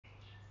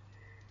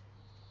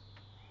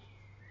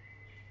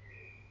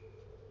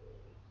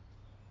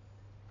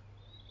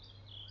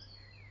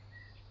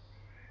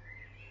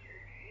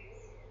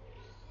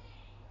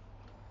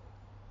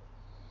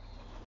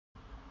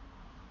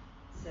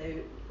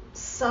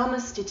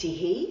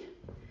Samastitihi,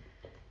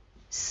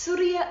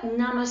 Surya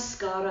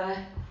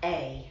Namaskara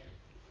A.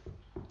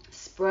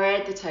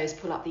 Spread the toes,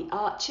 pull up the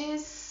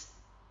arches.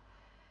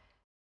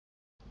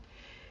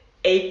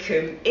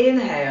 Ekam,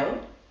 inhale.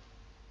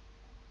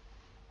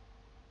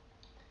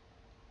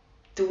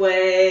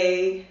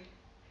 Dwe,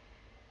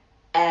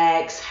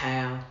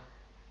 exhale.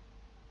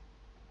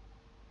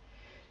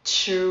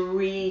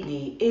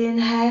 Trini,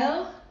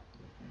 inhale.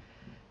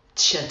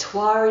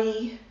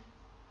 Chatwari,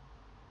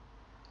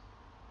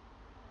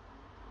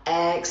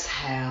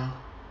 exhale.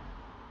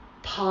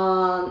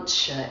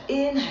 Pancha,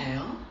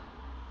 inhale.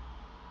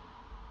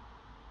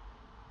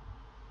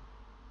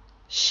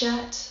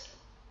 Shat,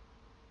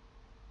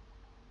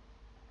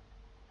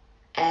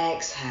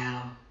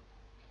 exhale.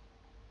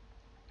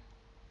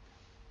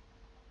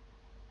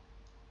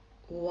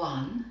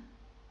 1,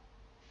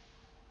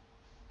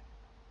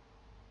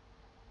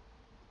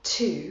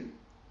 2,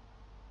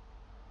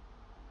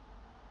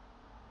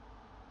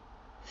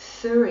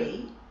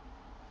 3,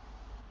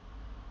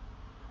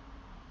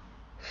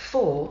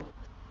 4,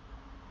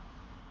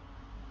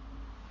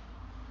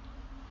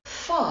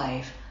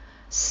 5.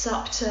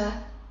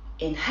 Supta,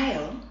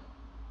 inhale.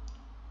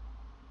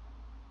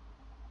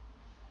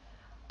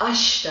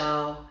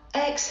 Ashta,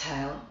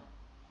 exhale.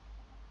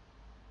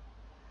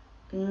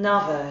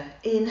 Nava,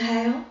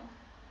 inhale.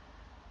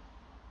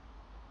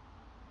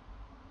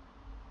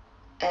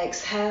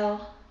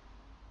 Exhale.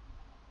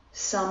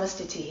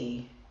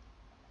 Samastitihi.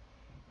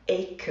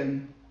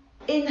 Ekam,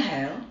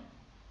 inhale.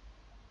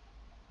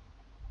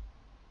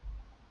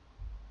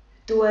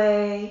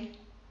 Dwe,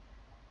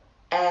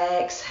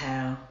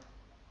 exhale.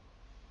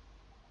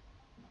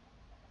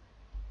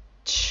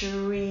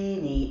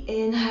 Trini,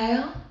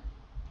 inhale.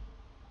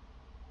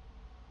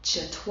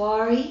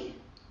 Chatwari,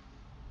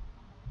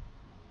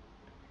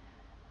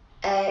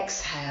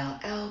 exhale,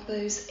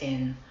 elbows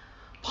in.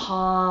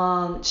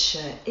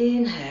 Pancha,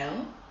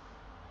 inhale.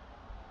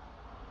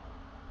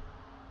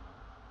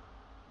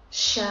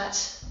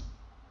 Shat,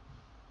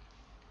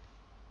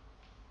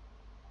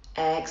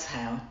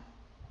 exhale.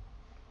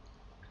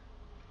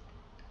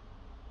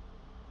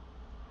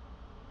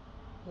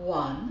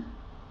 1,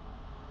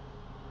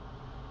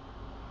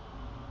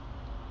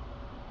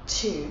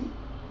 2,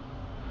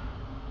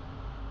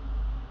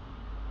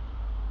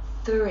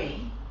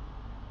 3,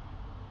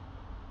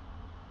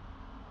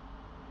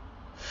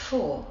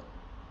 4,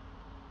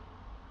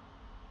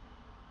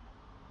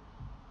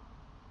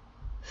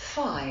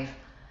 5.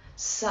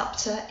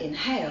 Supta,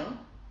 inhale.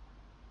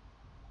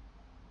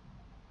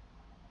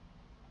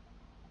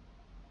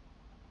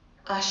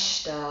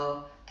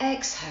 Ashta,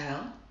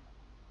 exhale.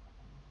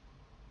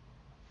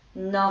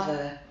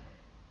 Nava,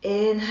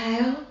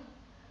 inhale.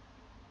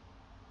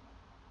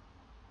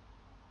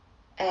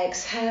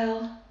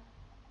 Exhale.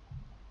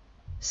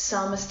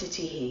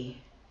 Samastitihi.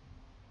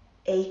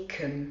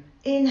 Ekam,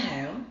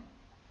 inhale.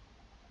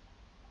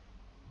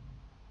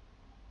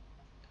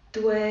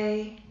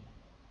 Dwe,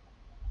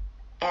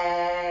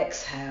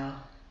 exhale.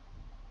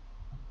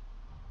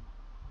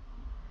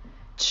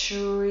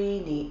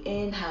 Trini,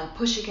 inhale,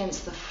 push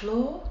against the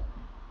floor.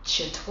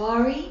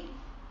 Chatwari,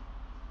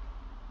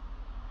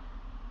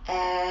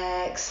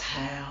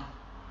 exhale.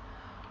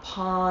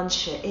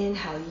 Pancha,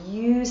 inhale,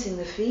 using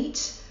the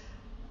feet.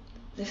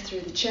 Lift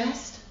through the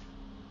chest.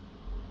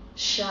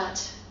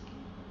 Shat,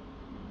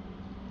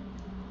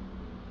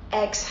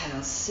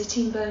 exhale,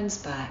 sitting bones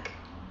back.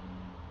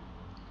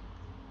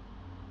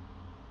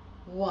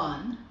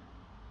 1,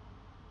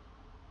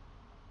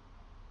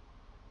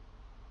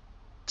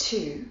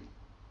 2,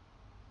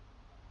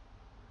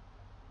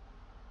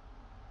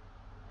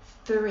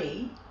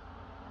 3,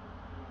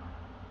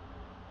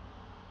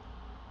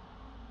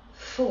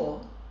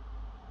 4,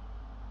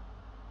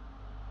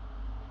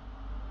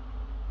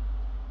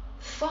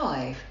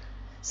 5.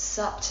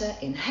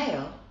 Supta,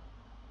 inhale.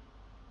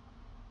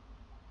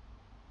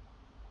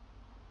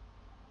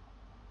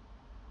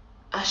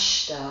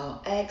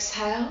 Ashta,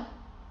 exhale.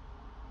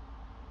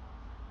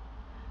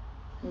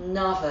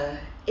 Nava,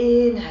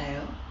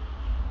 inhale.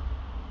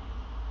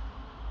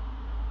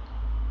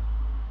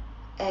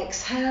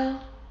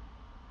 Exhale.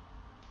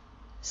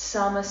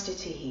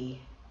 Samastitihi.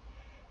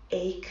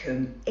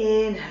 Ekam,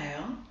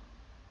 inhale.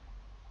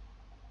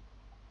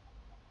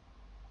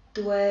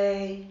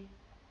 Dwe,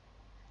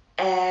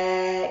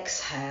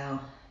 exhale.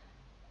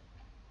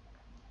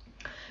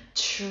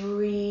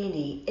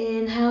 Trini,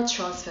 inhale,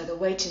 transfer the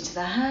weight into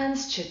the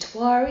hands.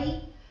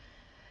 Chatwari.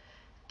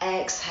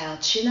 Exhale,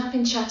 chin up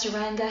in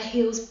Chaturanga,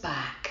 heels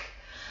back.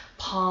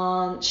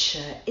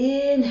 Pancha,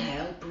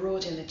 inhale,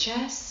 broaden the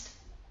chest.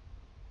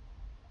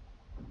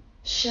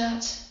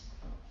 Shat.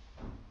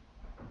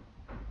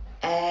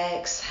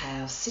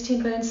 Exhale,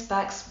 sitting bones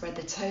back, spread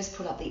the toes,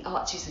 pull up the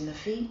arches in the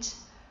feet.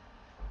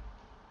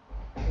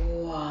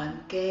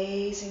 1,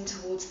 gazing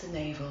towards the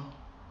navel.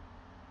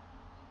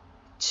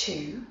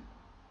 2,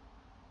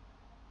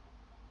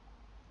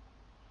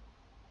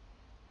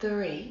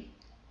 3,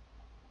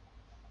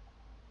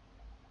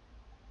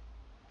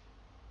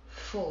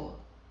 4,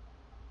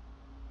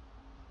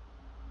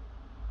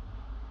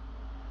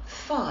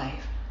 5.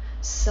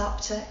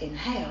 Supta,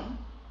 inhale.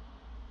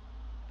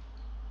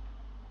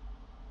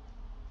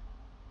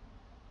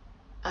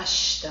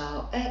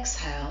 Ashta,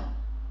 exhale.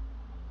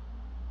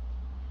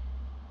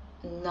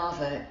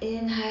 Nava,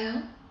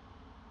 inhale.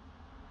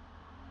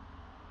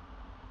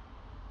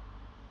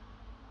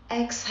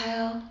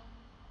 Exhale.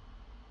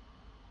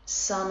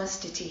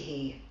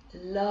 Samastitihi,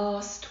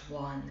 last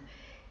one.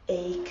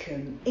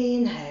 Ekam,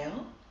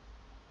 inhale.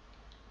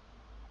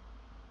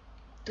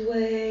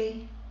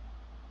 Dve,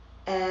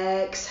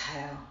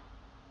 exhale.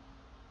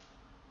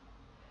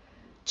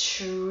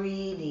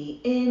 Trini,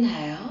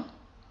 inhale.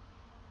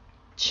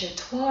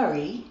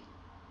 Chatwari,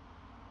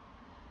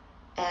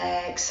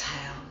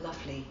 exhale,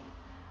 lovely.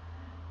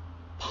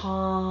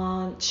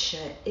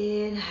 Pancha,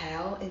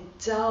 inhale,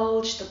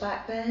 indulge the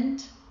back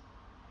bend.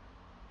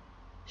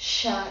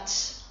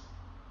 Shat,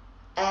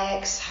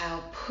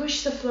 exhale,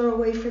 push the floor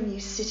away from you,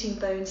 sitting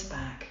bones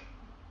back.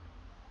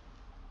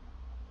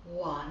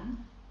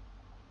 1,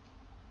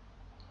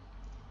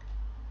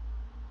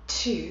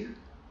 2,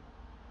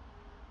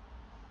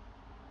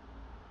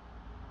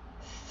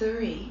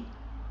 3,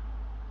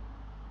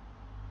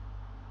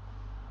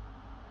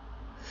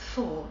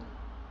 4,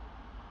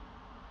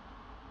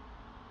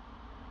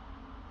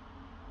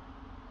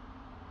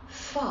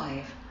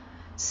 5.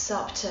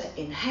 Supta,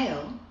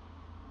 inhale.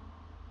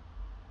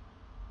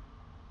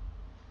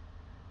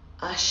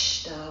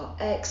 Ashta,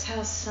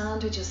 exhale,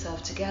 sandwich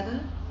yourself together.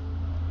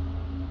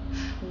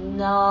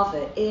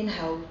 Nava,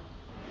 inhale,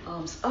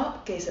 arms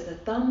up, gaze at the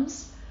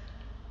thumbs.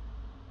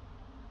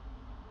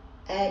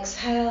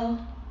 Exhale,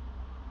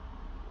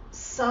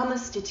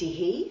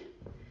 Samastitihi.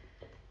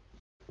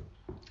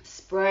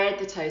 Spread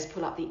the toes,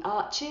 pull up the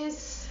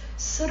arches.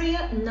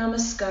 Surya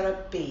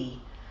Namaskara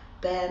B,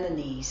 bend the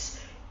knees.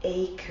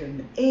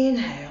 Ekam,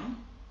 inhale.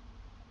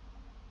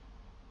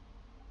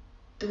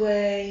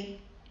 Dve,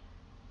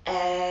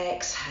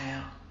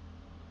 exhale.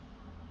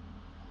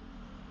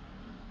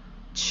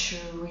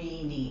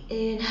 Trini,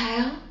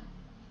 inhale.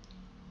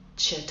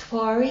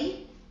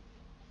 Chatwari.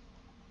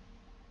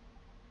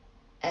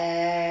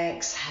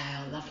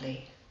 Exhale,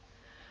 lovely.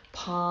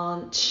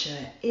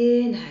 Pancha,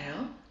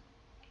 inhale.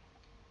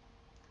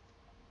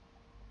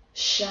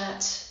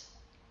 Shat,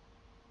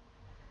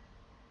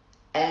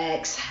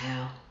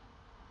 exhale.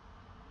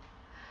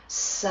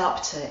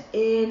 Supta,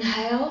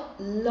 inhale.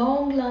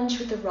 Long lunge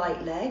with the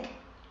right leg.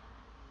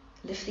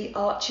 Lift the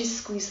arches,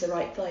 squeeze the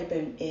right thigh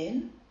bone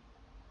in.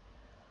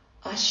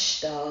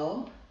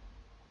 Ashta,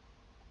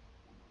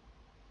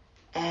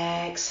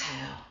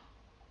 exhale.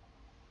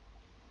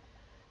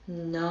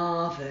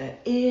 Nava,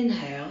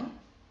 inhale.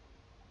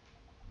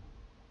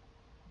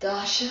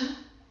 Dasha,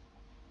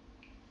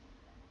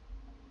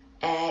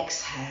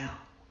 exhale.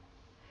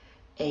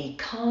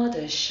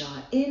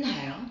 Ekadasha,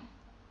 inhale.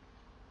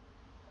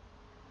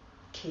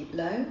 Keep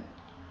low.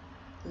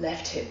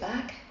 Left hip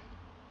back.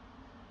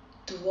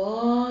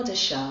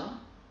 Dwadasha,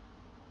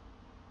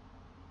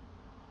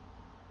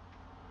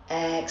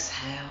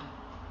 exhale.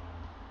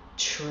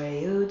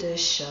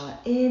 Trayodasha,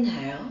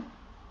 inhale.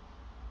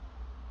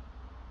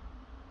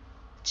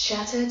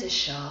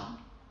 Chaturdasha,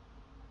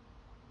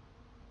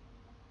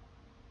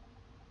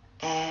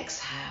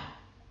 exhale.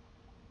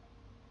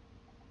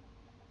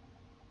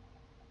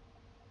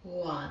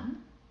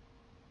 1,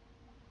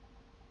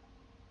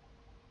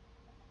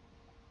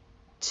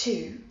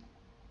 2,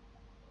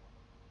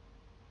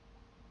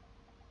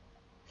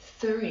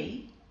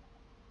 3,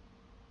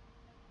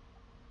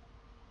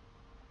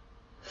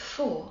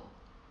 4,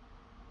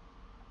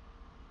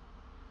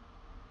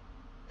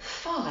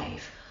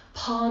 5.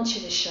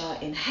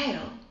 Panchadasha,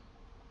 inhale.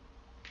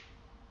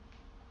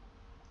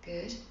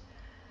 Good.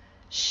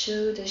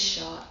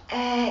 Shodasha,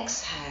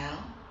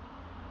 exhale.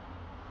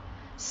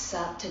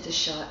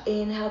 Saptadasha,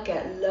 inhale,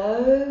 get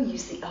low,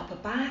 use the upper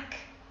back.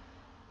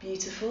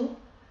 Beautiful.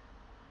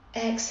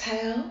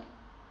 Exhale.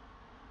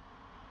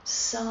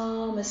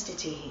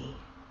 Samastitihi.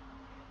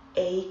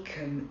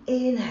 Ekam,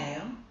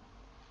 inhale.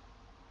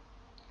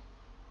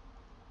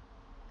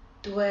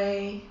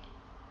 Dve,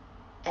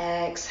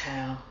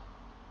 exhale.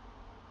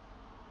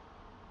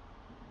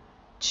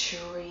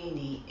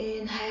 Trini,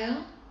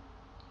 inhale.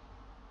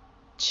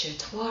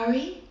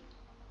 Chatwari.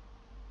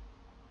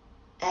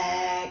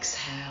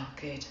 Exhale,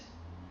 good.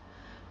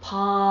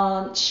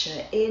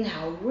 Pancha,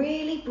 inhale,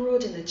 really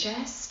broaden the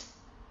chest.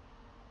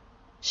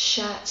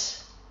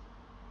 Shat,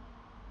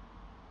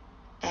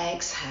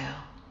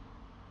 exhale.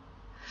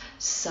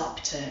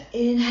 Supta,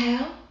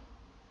 inhale.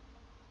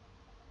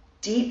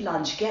 Deep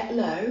lunge, get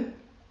low.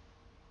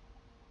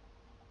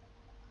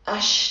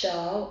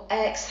 Ashta,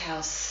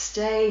 exhale,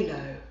 stay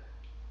low.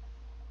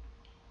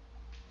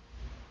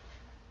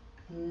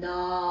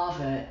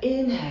 Nava,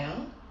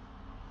 inhale.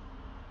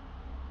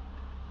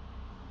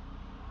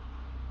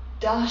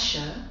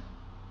 Dasha,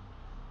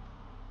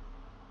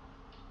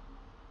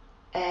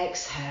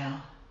 exhale.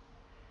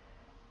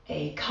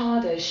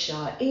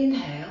 Ekadasha,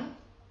 inhale.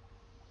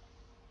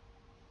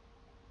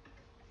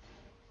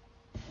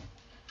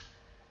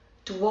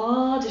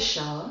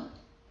 Dwadasha,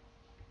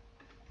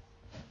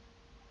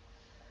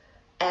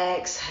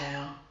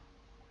 exhale.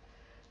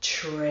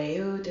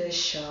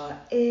 Trayodasha,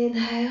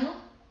 inhale.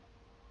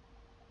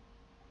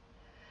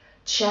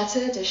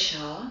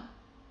 Chatterdasha,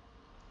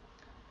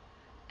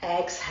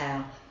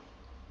 exhale.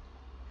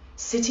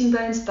 Sitting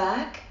bones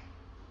back.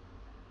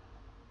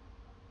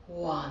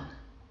 1,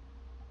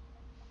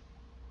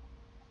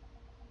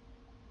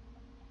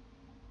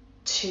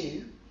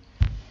 2,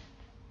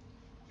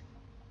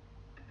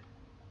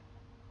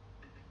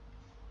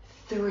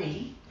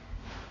 3,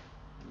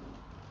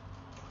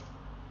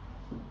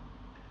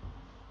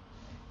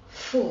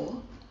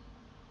 4,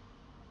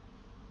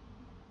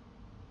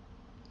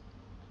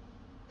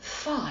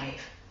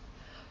 5.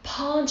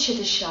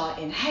 Panchadasha,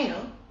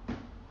 inhale.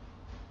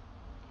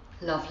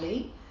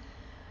 Lovely.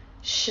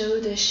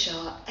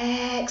 Shodasha,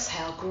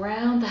 exhale,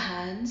 ground the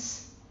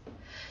hands.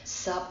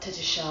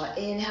 Saptadasha,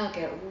 inhale,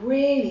 get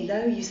really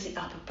low, use the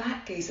upper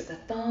back, gaze at the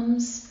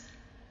thumbs.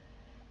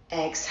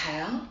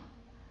 Exhale.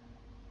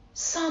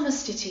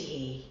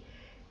 Samastitihi,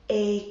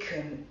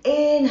 ekam,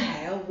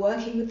 inhale,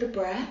 working with the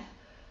breath.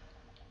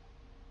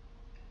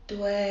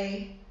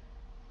 Dve,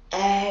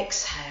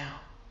 exhale.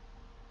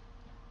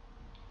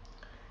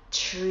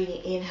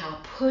 Trini, inhale,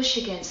 push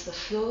against the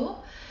floor.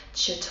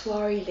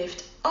 Chatwari,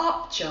 lift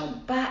up,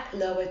 jump back,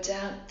 lower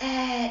down,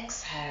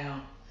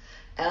 exhale.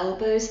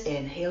 Elbows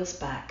in, heels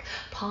back.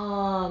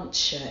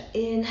 Pancha,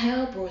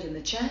 inhale, broaden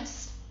the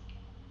chest.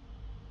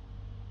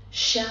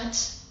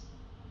 Shat,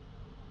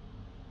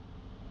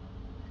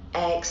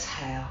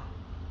 exhale.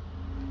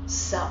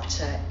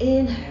 Sapta,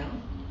 inhale,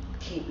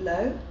 keep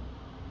low.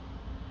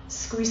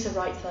 Squeeze the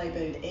right thigh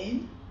bone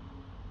in.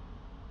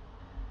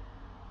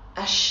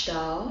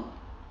 Ashtal,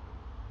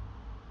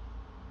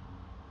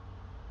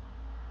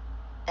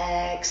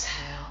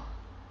 exhale.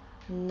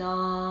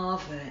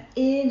 Nava,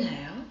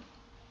 inhale.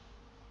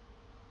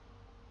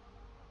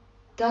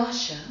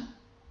 Dasha,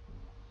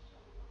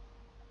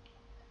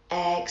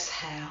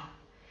 exhale.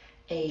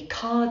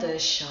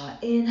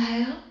 Ekadasha,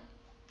 inhale.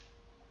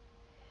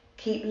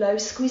 Keep low,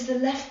 squeeze the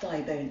left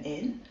thigh bone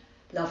in.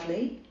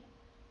 Lovely.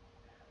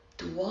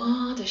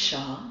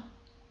 Dwadasha,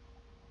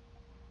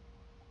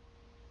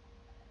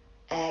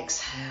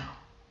 exhale.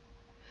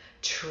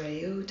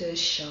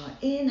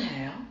 Trayodasha,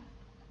 inhale.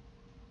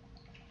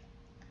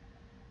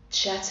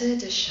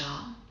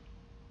 Chatterdasha,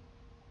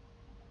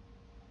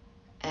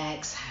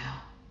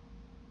 exhale.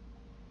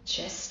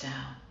 Chest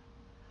down.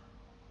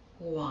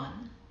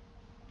 1,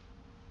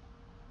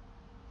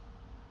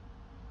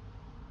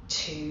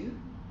 2,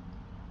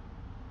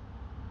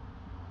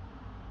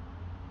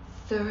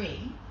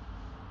 3,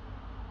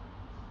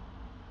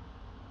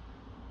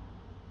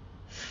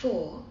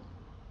 4,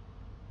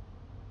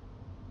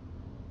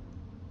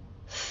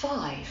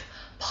 5.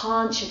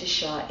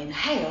 Panchadasha,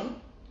 inhale.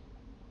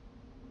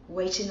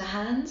 Weight in the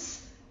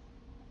hands.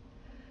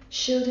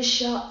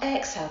 Shodasha,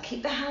 exhale.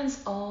 Keep the hands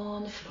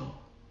on the floor.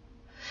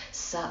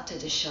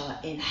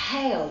 Saptadasha,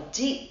 inhale.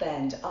 Deep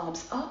bend,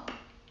 arms up.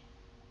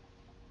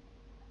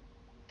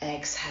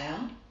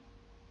 Exhale.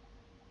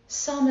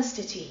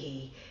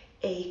 Samastitihi,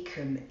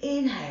 ekam,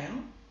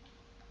 inhale.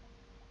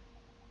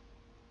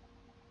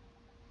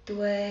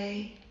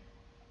 Dve,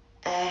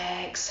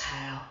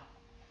 exhale.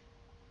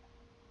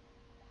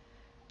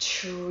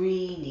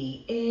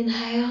 Trini,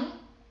 inhale.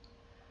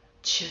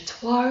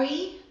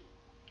 Chatwari,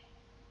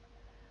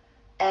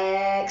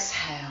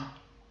 exhale.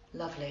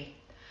 Lovely.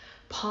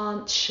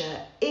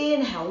 Pancha,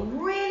 inhale,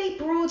 really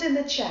broaden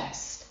the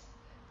chest.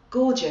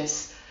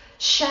 Gorgeous.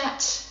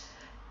 Shat,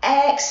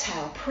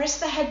 exhale, press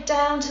the head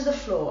down to the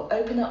floor,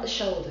 open up the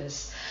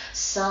shoulders.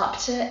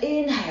 Sapta,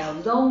 inhale,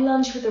 long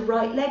lunge with the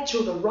right leg,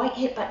 draw the right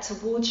hip back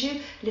towards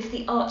you, lift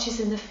the arches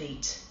in the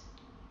feet.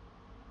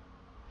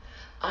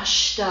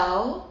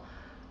 Ashtal,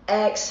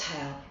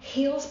 exhale,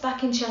 heels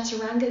back in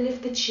chaturanga,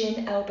 lift the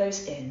chin,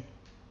 elbows in.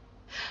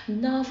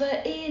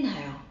 Nava,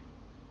 inhale.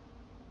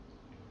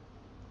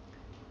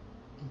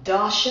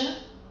 Dasha,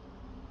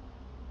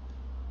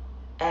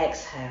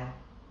 exhale.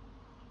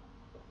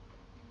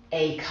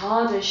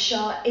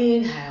 Ekadasha,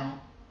 inhale.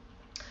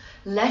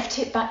 Left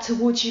hip back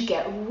towards you,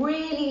 get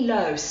really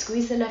low,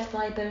 squeeze the left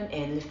thigh bone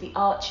in, lift the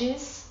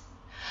arches.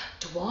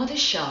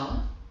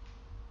 Dwadasha,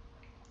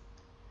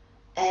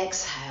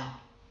 exhale.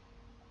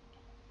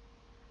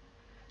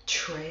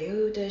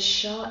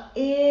 Trayodasha,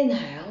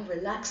 inhale,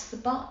 relax the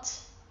butt.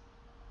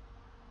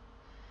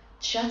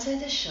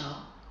 Chatterdasha,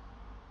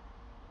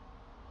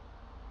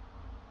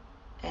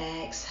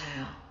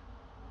 exhale.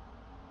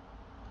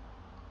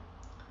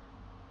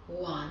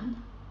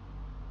 1,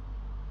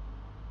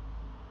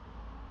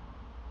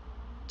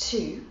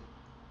 2,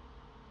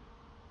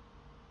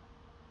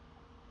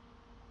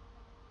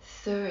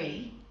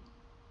 3,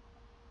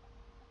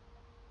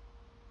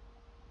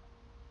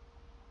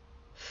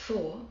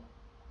 4,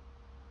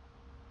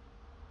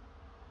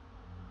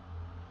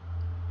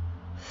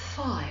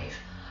 5.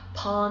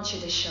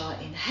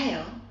 Panchadasha,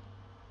 inhale.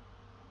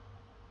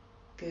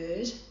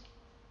 Good.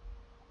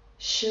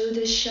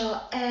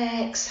 Shodasha,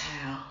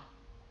 exhale.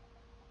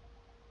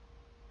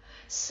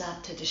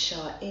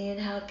 Saptadasha,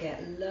 inhale,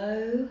 get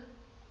low.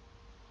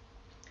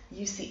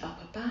 Use the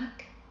upper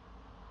back.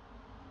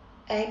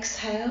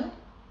 Exhale.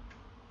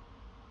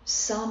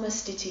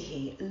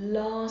 Samastitihi.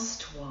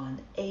 Last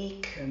one.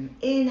 Ekam.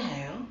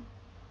 Inhale.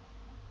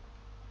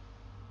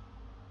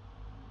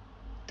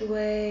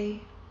 Dwe.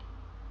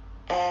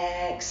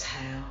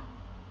 Exhale.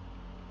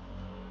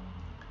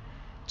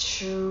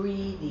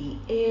 Trini.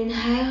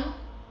 Inhale.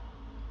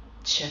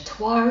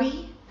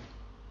 Chatwari.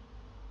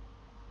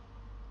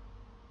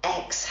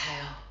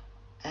 Exhale.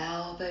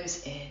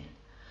 Elbows in.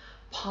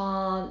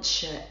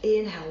 Pancha.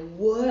 Inhale.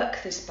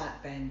 Work this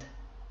back bend.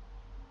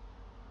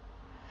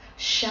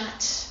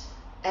 Shat.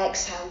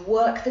 Exhale.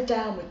 Work the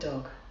downward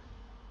dog.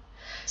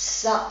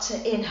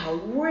 Supta. Inhale.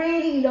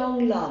 Really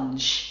long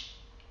lunge.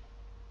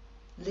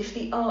 Lift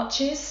the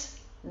arches.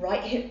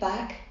 Right hip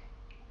back.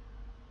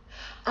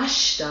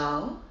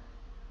 Ashtal.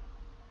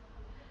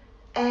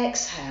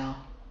 Exhale.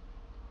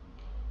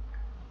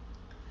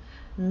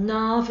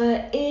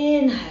 Nava.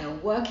 Inhale.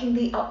 Working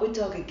the upward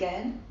dog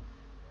again.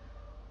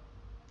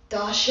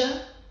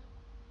 Dasha.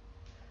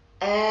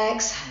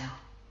 Exhale.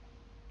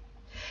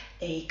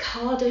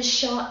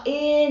 Ekadasha.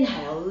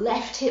 Inhale.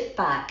 Left hip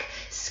back.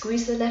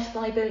 Squeeze the left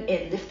thigh bone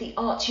in. Lift the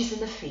arches in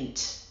the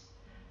feet.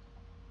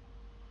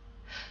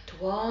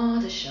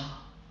 Dwadasha.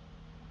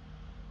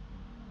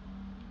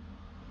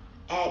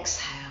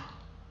 Exhale.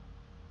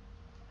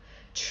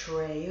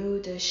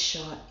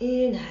 Trayodasha.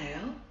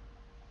 Inhale.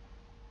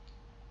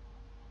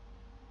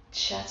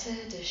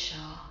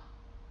 Chaturdasha.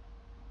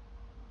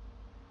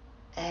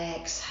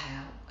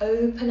 Exhale.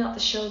 Open up the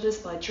shoulders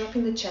by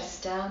dropping the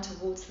chest down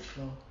towards the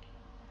floor.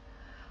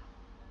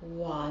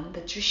 1.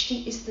 The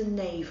drishti is the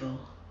navel.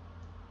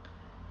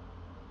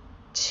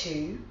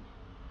 2.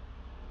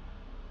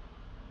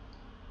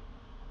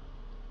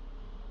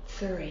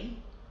 3.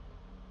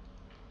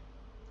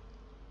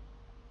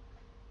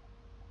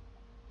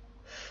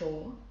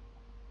 4.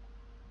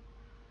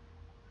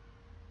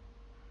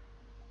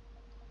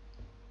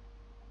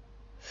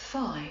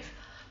 5.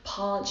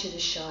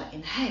 Panchadasha.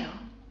 Inhale.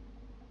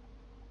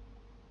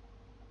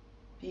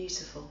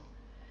 Beautiful.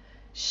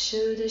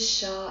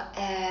 Shuddhasha.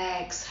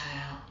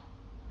 Exhale.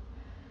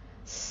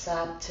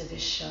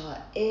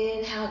 Saptadasha.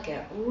 Inhale.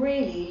 Get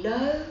really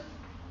low.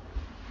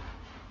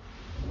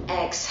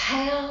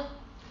 Exhale.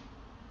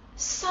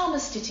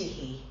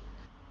 Samastitihi.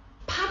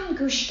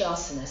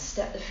 Padangusthasana.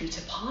 Step the feet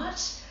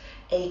apart.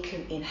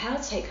 Ekam. Inhale.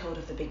 Take hold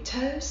of the big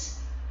toes.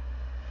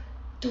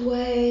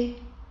 Dwe.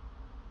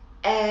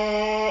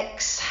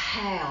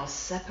 Exhale.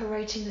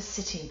 Separating the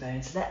sitting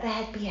bones. Let the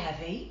head be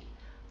heavy.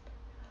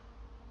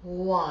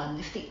 1.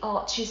 Lift the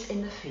arches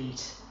in the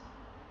feet.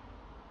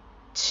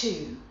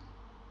 2.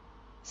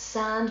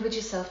 Sandwich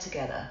yourself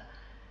together.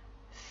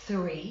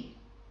 3.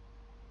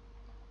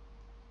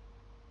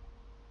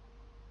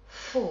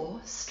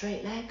 4.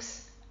 Straight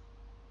legs.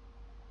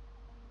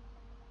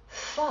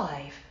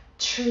 5.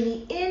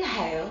 Truly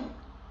inhale.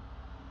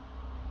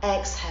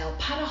 Exhale.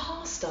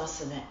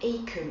 Padahastasana.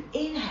 Ekam.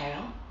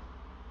 Inhale.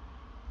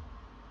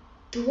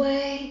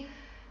 Dwe.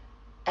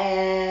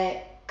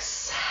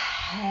 Exhale.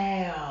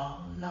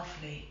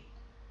 Lovely.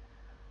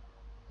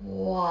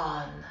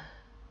 1.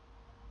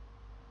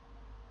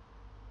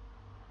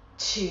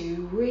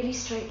 2. Really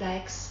straight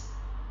legs.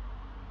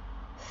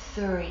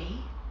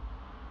 3.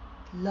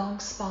 Long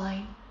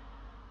spine.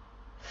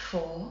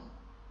 4.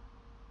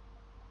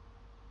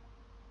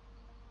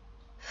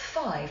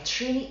 5.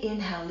 Truly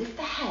inhale. Lift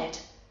the head.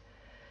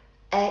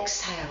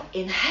 Exhale.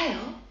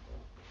 Inhale.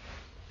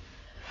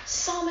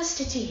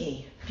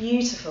 Samastitihi.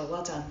 Beautiful.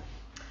 Well done.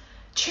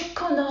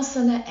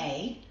 Trikonasana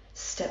A.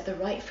 Step the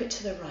right foot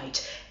to the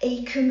right.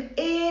 Ekam.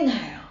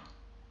 Inhale.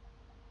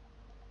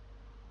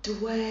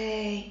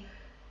 Dwe.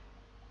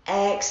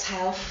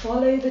 Exhale.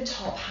 Follow the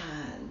top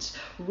hand.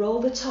 Roll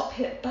the top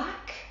hip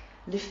back.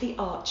 Lift the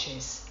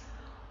arches.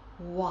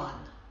 1.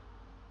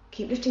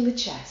 Keep lifting the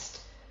chest.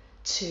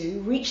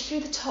 2. Reach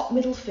through the top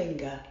middle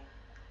finger.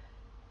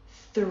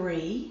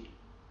 3.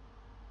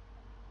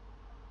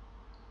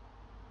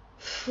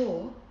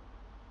 4.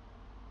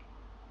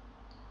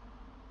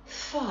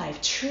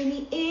 5.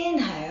 Trini.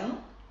 Inhale.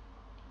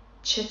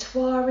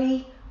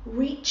 Chatwari.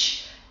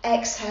 Reach.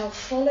 Exhale.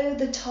 Follow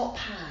the top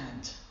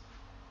hand.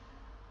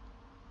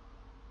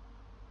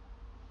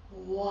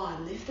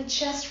 1. Lift the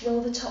chest.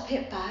 Roll the top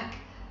hip back.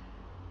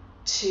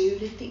 2.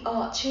 Lift the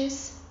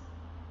arches.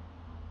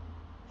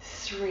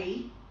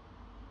 3.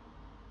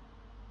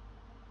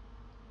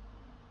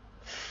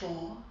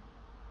 4.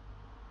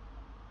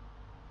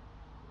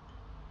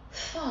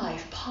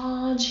 5.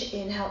 Pancha.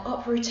 Inhale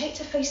up. Rotate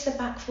to face the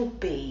back for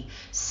B.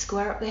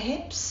 Square up the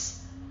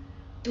hips.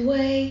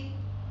 Dwe.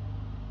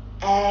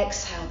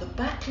 Exhale. The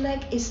back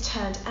leg is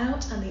turned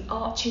out and the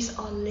arches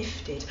are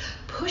lifted.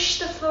 Push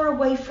the floor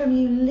away from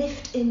you.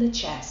 Lift in the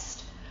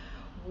chest.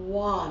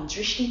 1.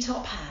 Drishti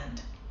top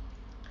hand.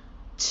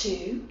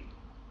 2.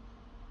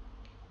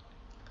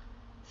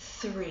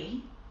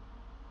 3.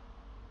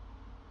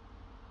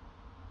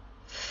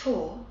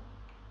 4.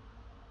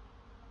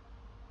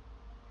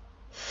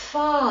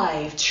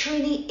 5.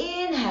 Trini.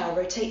 Inhale.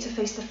 Rotate to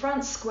face the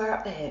front. Square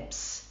up the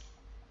hips.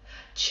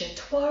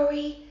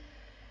 Chatwari.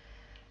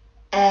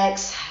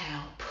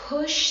 Exhale.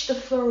 push the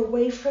floor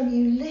away from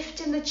you, lift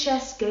in the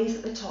chest, gaze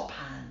at the top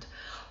hand.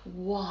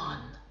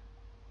 1,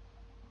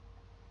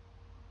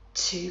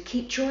 2,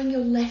 keep drawing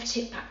your left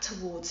hip back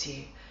towards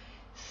you.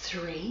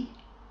 3,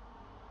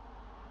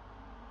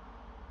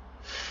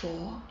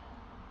 4,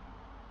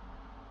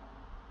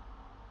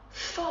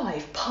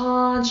 5,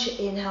 punch,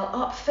 inhale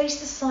up, face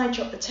the side,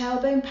 drop the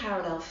tailbone,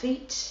 parallel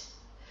feet.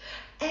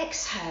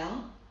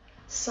 Exhale,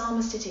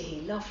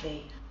 Samasthiti,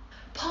 lovely.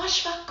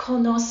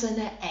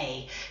 Parsvottanasana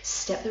A,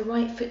 step the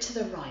right foot to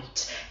the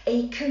right.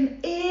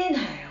 Ekam,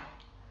 inhale.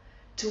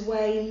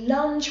 Dway,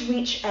 lunge,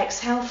 reach,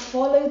 exhale,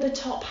 follow the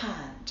top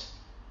hand.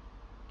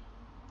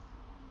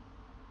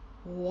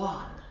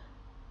 1,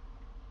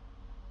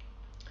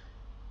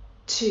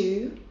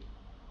 2,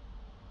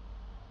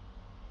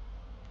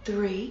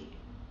 3,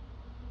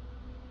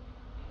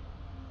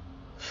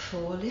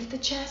 4, lift the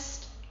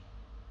chest.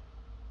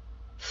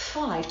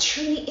 5,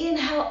 Trini,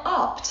 inhale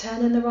up,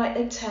 turn in the right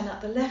leg, turn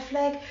up the left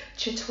leg.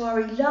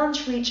 Chatwari,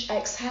 lunge, reach,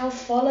 exhale,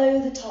 follow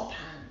the top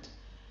hand.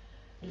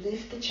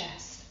 Lift the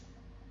chest.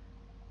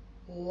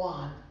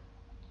 1,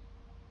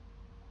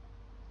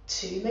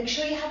 2, make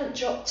sure you haven't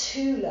dropped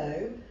too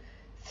low.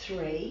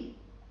 3,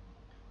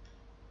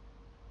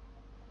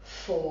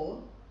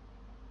 4,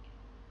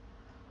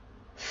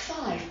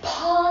 5,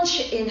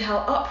 punch,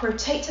 inhale up,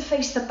 rotate to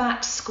face the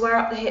back, square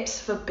up the hips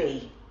for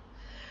B.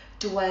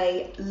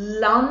 Dway,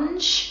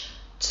 lunge,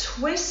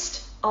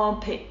 twist,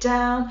 armpit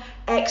down,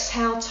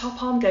 exhale,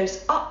 top arm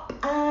goes up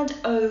and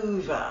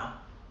over.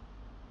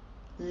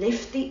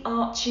 Lift the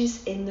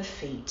arches in the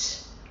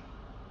feet.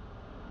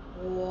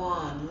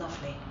 1,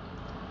 lovely.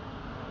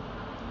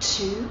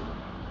 2,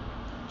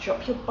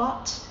 drop your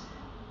butt.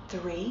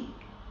 3,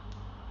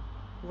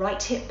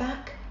 right hip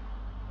back.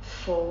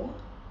 4,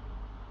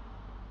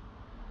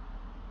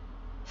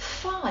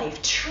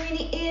 5,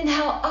 Trini,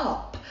 inhale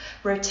up,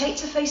 rotate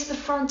to face the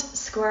front,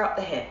 square up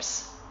the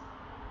hips.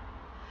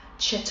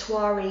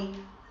 Chatwari,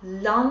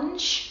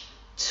 lunge,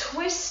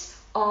 twist,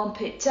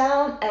 armpit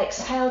down,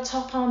 exhale,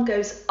 top arm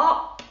goes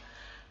up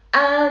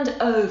and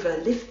over.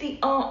 Lift the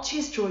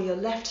arches, draw your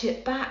left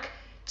hip back,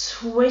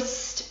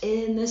 twist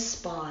in the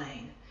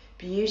spine.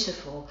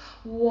 Beautiful.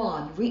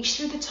 1, reach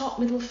through the top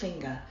middle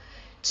finger.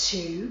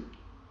 2,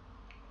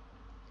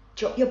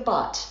 drop your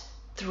butt.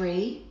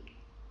 3,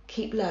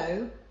 keep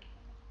low.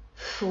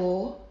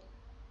 4,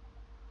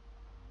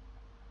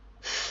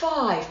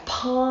 5,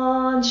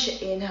 punch,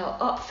 inhale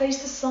up,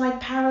 face the side,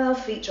 parallel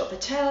feet, drop the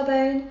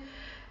tailbone.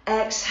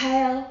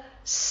 Exhale,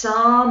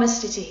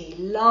 Samasthiti,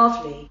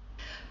 lovely.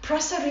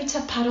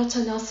 Prasarita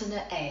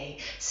Padottanasana A,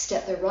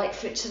 step the right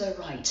foot to the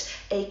right.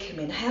 Ekam,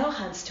 inhale,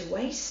 hands to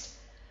waist.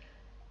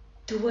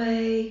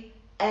 Dway,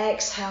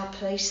 exhale,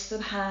 place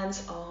the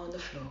hands on the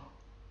floor.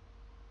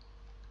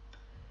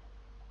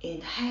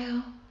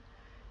 Inhale,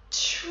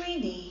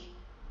 Trini,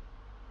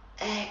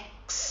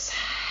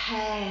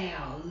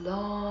 exhale,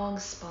 long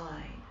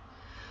spine.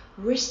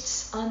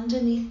 Wrists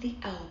underneath the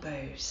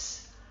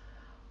elbows.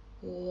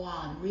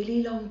 1,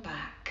 really long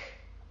back.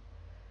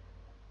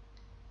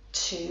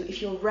 2,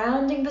 if you're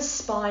rounding the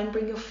spine,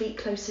 bring your feet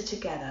closer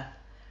together.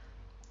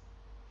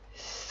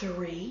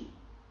 3,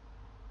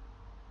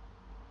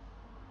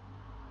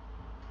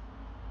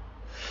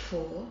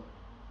 4,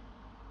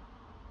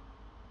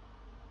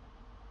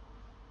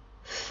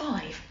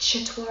 5,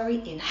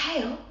 Chatwari,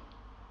 inhale.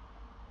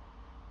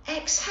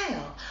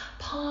 Exhale,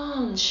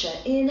 Pancha,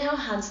 inhale,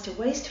 hands to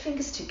waist,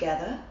 fingers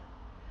together.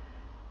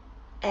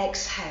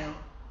 Exhale,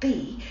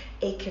 B,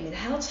 Ekam,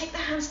 inhale, take the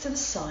hands to the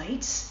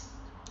sides.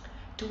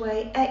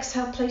 Dway,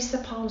 exhale, place the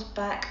palms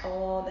back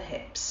on the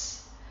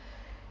hips.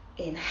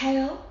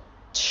 Inhale,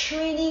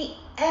 Trini,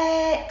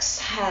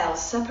 exhale,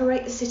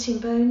 separate the sitting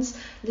bones,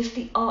 lift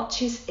the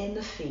arches in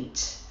the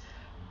feet.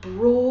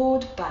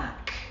 Broad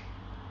back.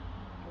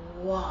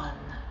 1,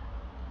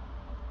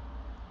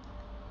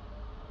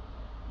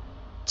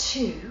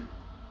 2,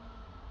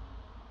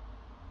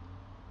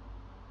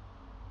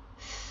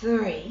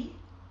 3,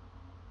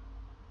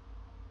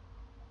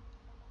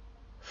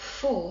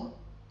 4,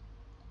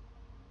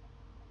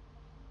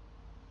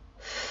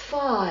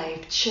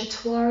 5,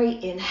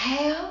 Chatwari,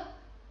 inhale.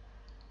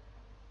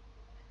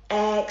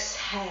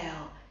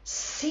 Exhale,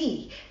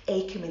 C,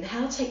 Ekam,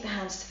 inhale, take the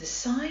hands to the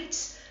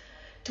sides.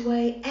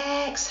 Dway,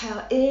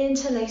 exhale,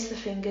 interlace the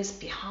fingers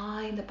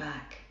behind the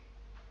back.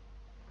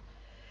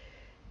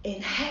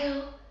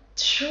 Inhale,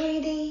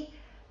 Trini,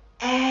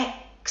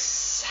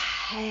 exhale.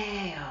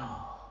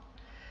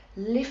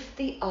 Lift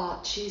the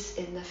arches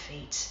in the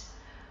feet.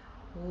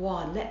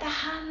 1, let the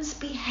hands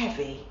be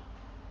heavy.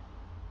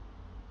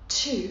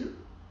 2,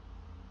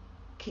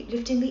 keep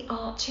lifting the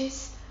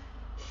arches.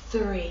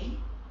 3,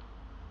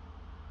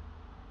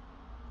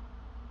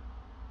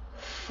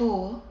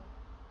 4,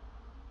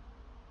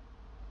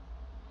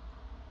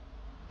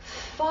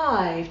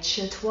 5,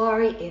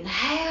 Chatwari,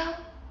 inhale.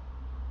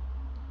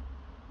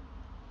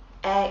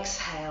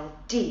 Exhale,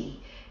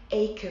 D,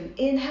 Ekam,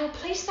 inhale,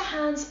 place the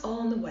hands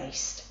on the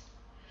waist.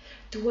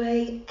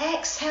 Dway,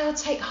 exhale,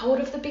 take hold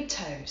of the big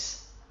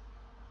toes.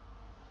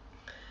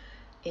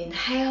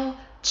 Inhale,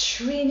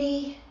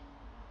 Trini,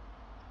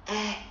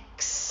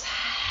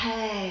 exhale.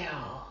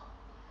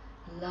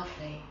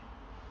 Lovely.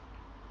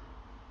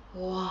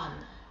 1,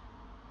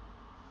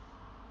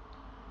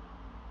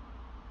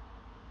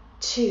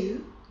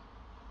 2,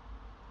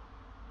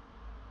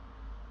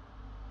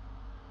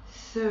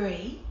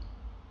 3,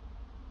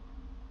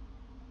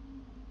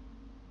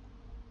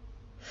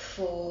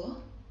 4,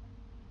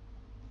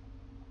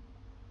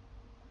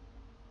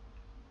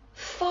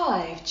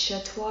 5.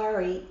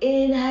 Chatwari.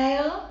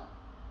 Inhale.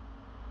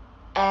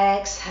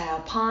 Exhale.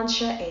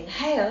 Pancha.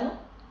 Inhale.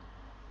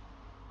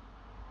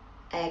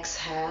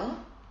 Exhale.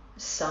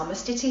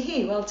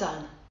 Samastitihi. Well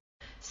done.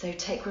 So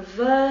take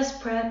reverse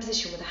prayer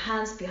position with the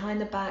hands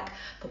behind the back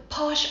for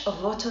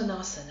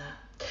Parsvottanasana.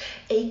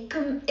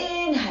 Ekam.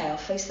 Inhale.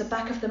 Face the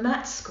back of the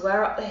mat.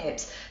 Square up the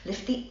hips.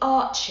 Lift the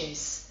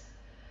arches.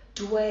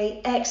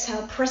 Dway,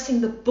 exhale,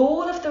 pressing the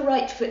ball of the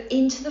right foot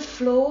into the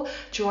floor,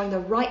 drawing the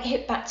right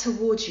hip back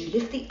towards you.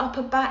 Lift the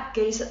upper back,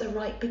 gaze at the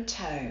right big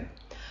toe.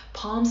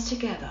 Palms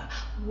together.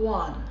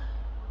 1.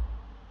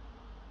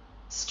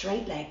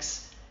 Straight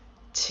legs.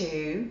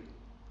 2.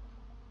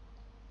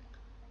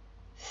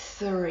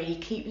 3.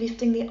 Keep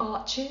lifting the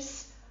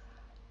arches.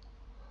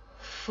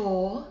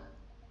 4.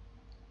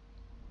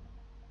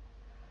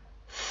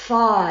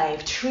 5.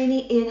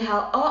 Trini,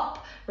 inhale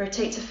up.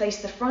 Rotate to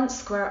face the front,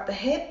 square up the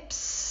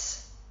hips.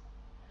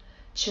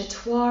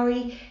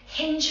 Chatwari,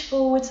 hinge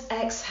forwards,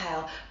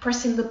 exhale,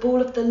 pressing the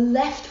ball of the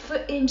left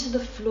foot into the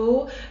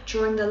floor,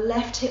 drawing the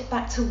left hip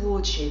back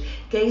towards you.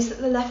 Gaze at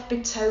the left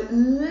big toe,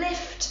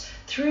 lift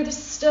through the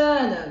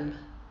sternum.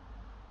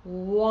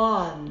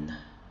 1.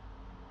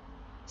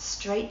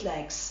 Straight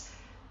legs.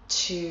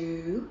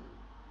 2,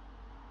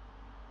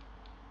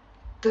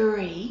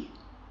 3,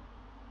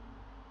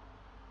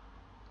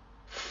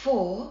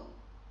 4,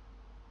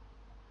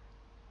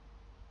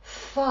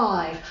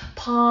 5.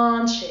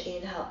 Pancha.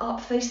 Inhale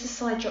up, face the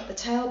side, drop the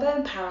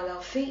tailbone,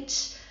 parallel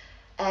feet.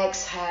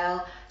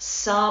 Exhale,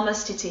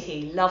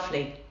 Samastitihi.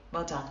 Lovely.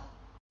 Well done.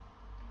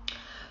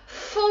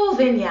 Full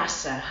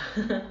vinyasa.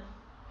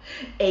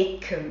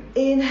 Ekam.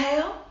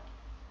 Inhale.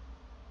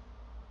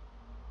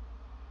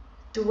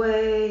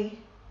 Dway.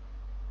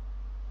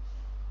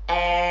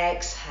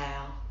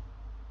 Exhale.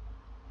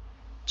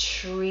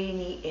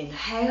 Trini.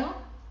 Inhale.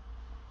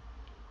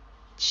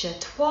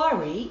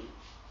 Chatwari.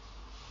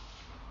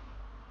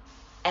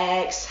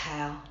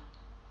 Exhale.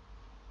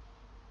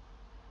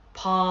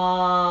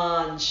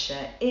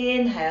 Pancha.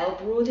 Inhale,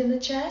 broaden the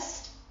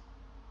chest.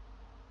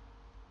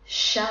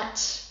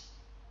 Shat.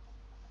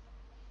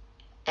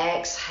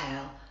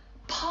 Exhale.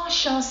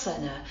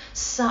 Pasasana.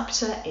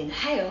 Supta.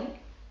 Inhale.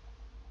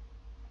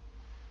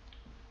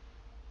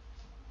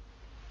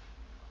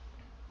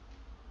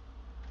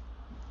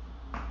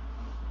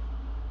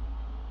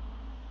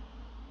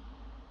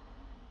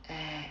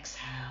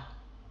 Exhale.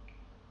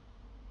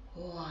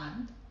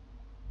 1,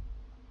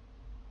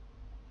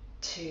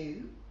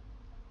 2,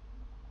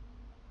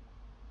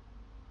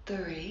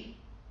 3,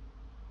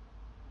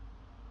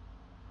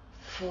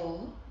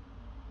 4,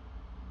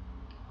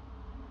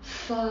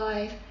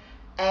 5.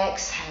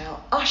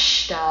 Exhale.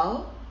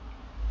 Ashta.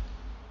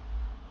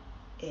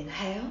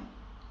 Inhale.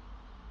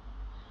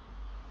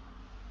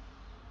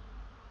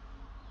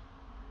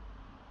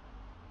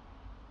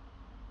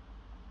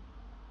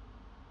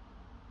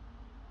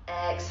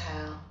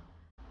 Exhale.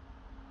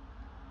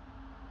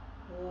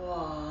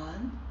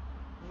 1.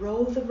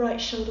 Roll the right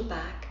shoulder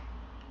back.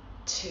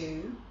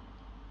 2,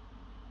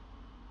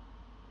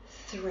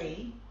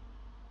 3,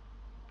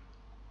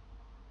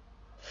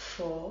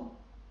 4,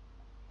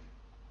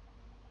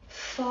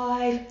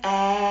 5.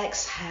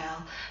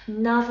 Exhale.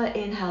 Another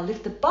inhale.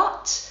 Lift the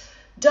butt.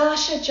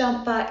 Dasha,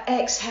 jump back.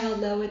 Exhale,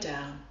 lower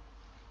down.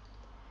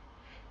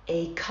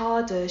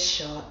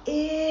 Ekadasha.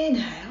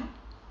 Inhale.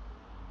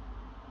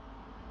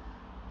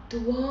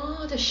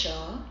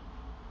 Dwadasha.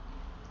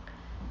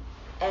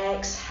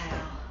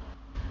 Exhale.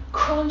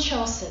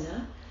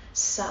 Krounchasana.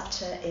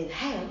 Supta.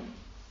 Inhale.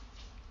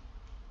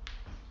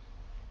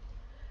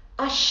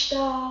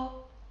 Ashta.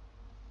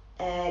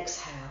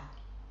 Exhale.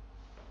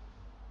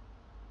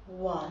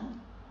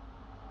 1,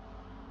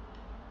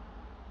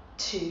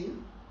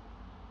 2,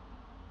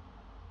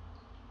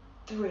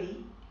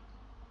 3,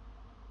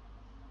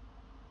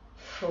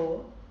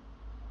 4,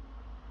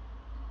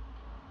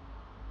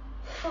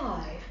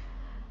 5.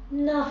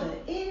 Another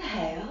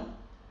inhale.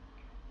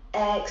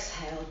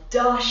 Exhale.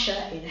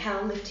 Dasha.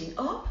 Inhale, lifting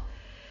up.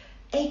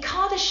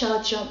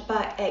 Ekadasha, jump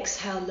back.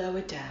 Exhale,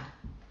 lower down.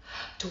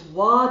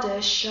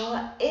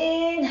 Dwadasha.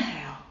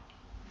 Inhale.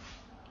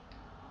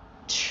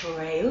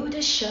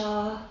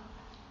 Trayodasha.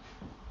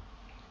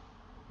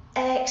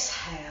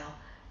 Exhale.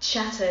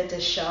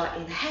 Chaturdasha.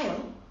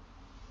 Inhale.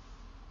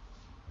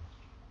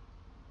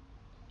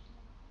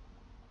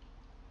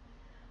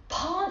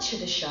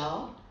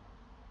 Panchadasha.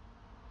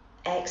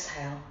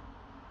 Exhale.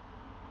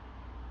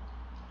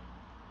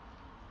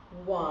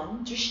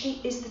 1.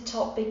 Drishti is the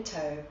top big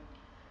toe.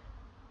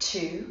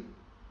 2,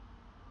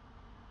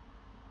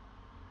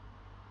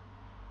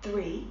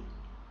 3,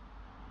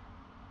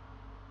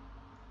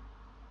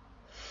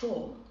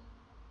 4,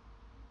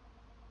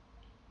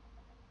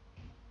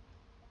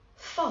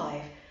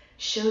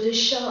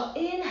 Shodasha,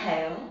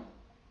 inhale.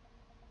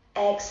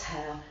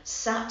 Exhale.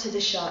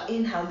 Saptadasha,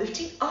 inhale,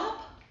 lifting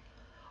up.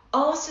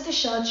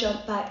 Astadasha,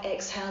 jump back,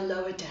 exhale,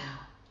 lower down.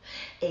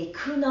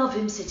 Ekuna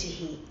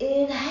Vimsitihi,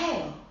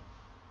 inhale.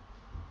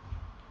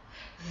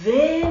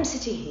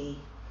 Vimsitihi,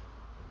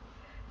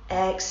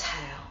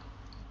 exhale.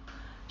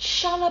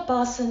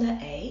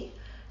 Salabhasana A,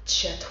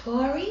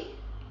 Chatwari,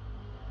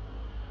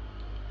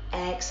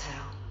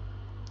 exhale.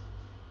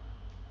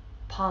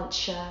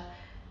 Pancha,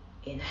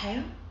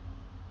 inhale.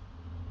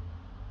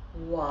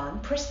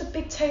 1, press the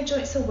big toe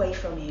joints away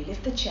from you,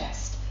 lift the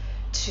chest.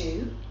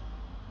 2,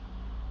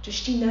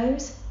 drishti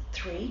nose.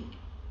 3,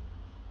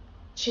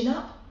 chin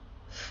up.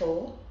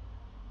 4,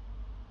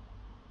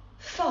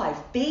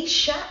 5, B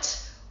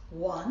shat.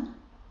 1,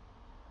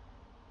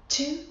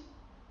 2,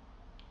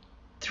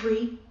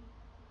 3,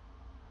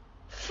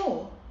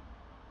 4,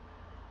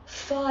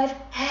 5,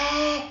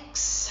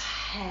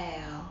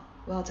 exhale.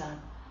 Well done.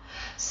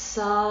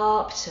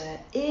 Sapta,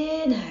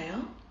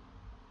 inhale.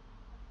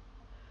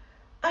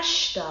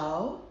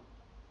 Ashtau,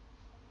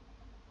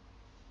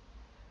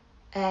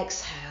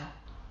 exhale.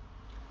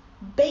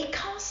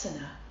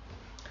 Bhekasana,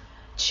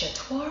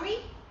 Chatwari,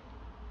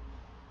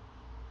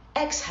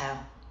 exhale.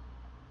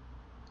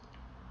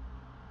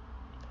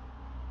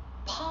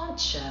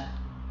 Pancha,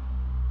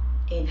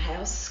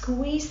 inhale,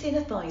 squeeze the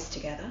inner thighs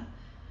together.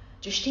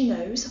 Drishti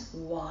nose.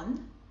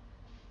 1,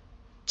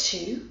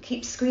 2,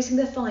 keep squeezing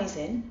the thighs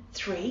in.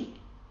 3,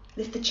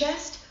 lift the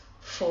chest.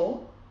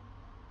 4,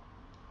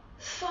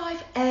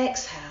 5,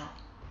 exhale.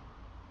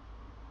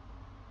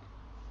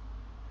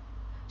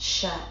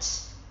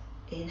 Shat,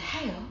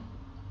 inhale.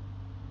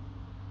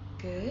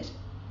 Good.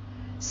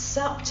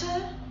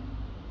 Supta,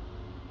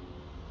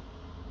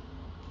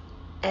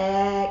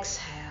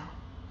 exhale.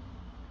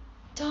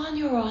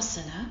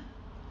 Dhanurasana,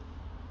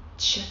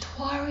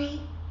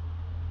 Chatwari,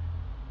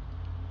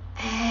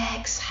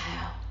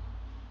 exhale.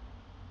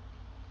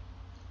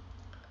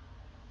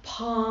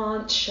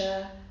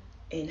 Pancha,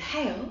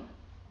 inhale.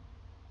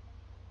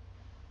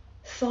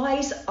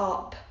 Thighs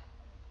up.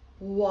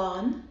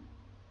 1,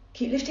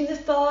 keep lifting the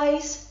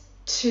thighs.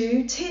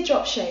 2,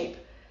 teardrop shape.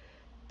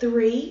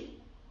 3,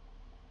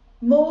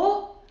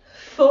 more.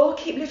 4,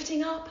 keep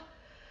lifting up.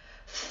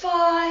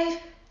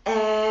 5,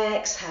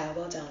 exhale.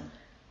 Well done.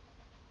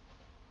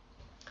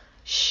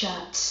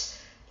 Shat,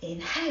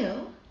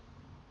 inhale.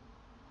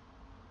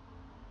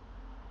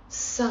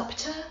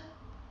 Supta,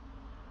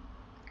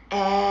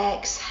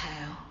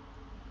 exhale.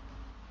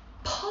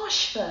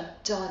 Parsva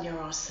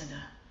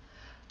Dhanurasana,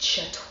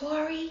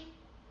 Chatwari,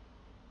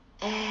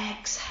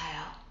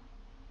 exhale.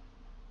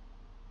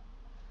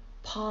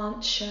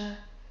 Pancha,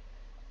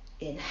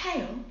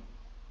 inhale.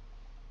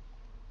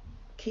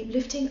 Keep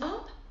lifting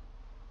up.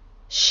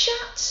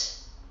 Shat,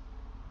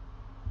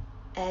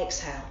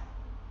 exhale.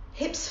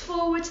 Hips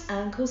forwards,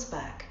 ankles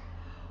back.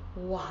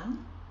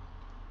 1,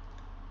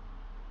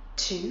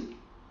 2,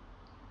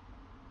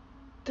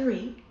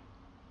 3,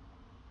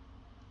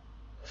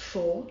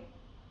 4,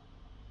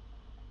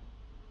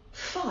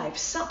 5.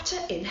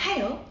 Supta,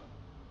 inhale.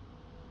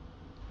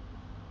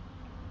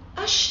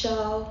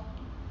 Ashtau,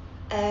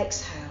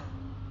 exhale.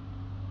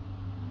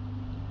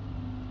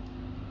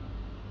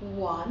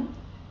 1,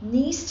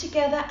 knees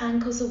together,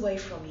 ankles away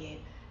from you.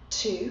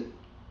 2,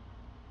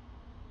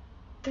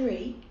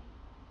 3,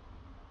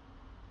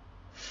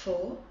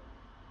 4,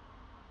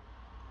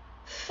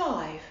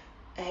 5.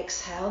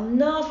 Exhale.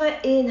 Another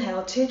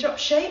inhale, teardrop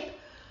shape.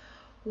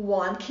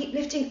 1, keep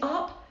lifting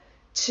up.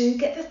 2,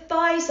 get the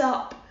thighs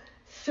up.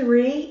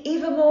 3,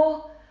 even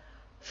more.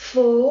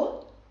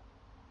 4,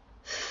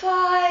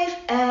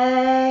 5,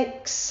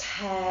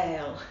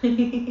 exhale.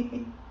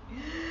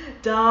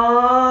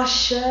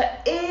 Dasha,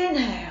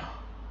 inhale.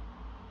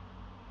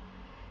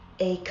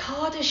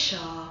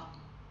 Ekadasha,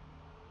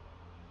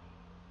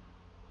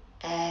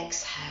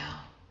 exhale.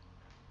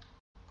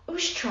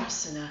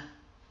 Ustrasana,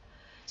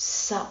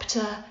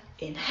 Supta,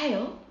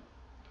 inhale.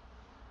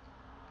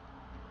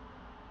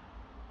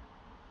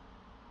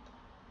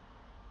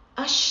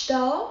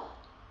 Ashtau,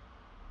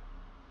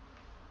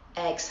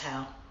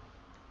 exhale.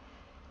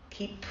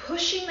 Keep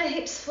pushing the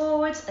hips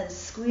forwards and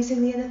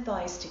squeezing the inner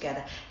thighs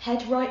together.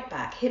 Head right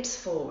back, hips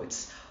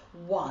forwards.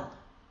 1,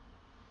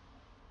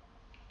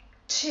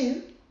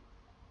 2,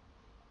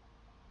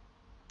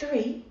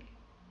 3,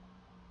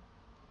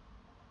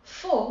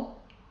 4,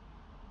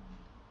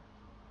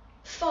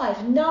 5.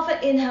 Another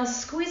inhale,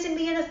 squeezing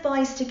the inner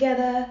thighs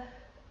together.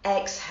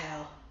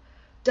 Exhale.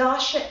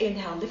 Dasha,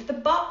 inhale, lift the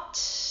butt.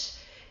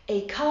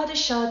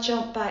 Ekadasha,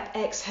 jump back.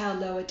 Exhale,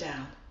 lower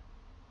down.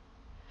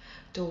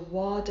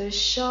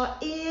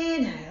 Dwadasha,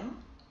 inhale.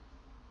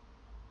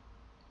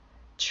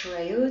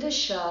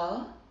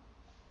 Trayodasha,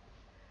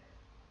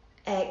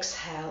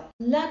 exhale.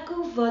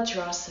 Lagu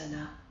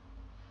Vajrasana,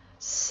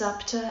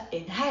 Supta,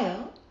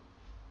 inhale.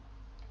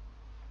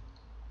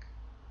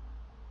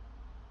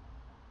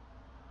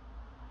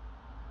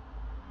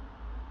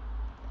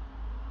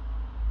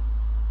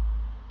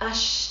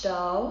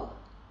 Ashtau,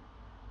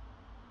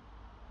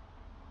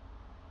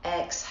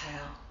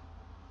 exhale.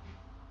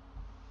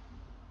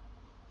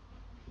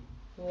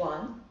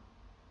 1,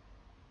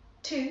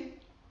 2,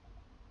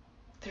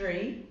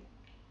 3,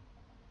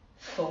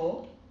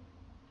 4,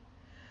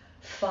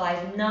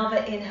 5. Another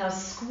inhale,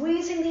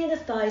 squeezing the inner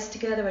thighs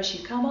together as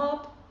you come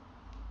up.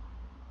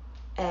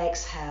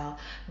 Exhale.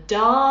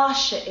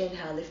 Dasha,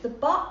 inhale, lift the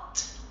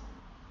butt.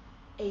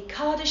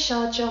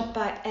 Ekadasha, jump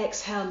back.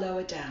 Exhale,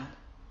 lower down.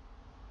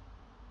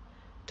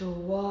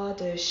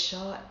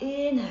 Dwadasha,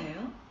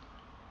 inhale.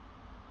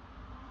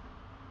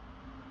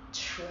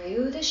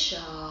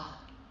 Trayodasha.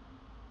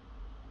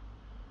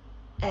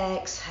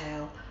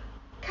 Exhale.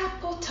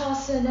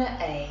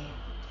 Kapotasana A.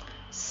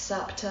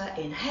 Supta,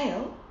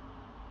 inhale.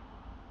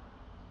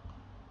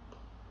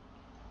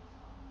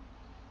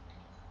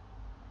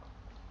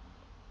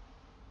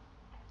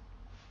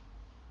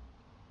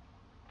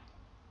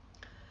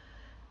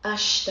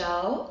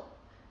 Ashtau,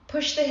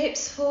 push the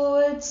hips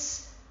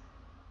forwards.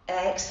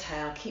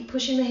 Exhale, keep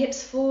pushing the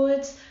hips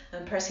forwards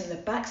and pressing the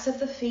backs of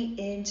the feet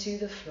into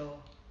the floor.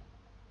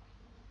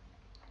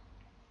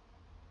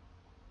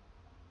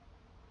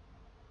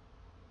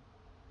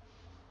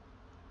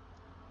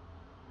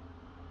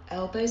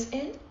 Elbows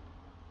in.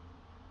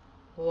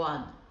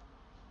 1,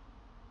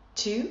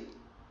 2,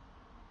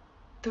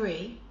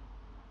 3,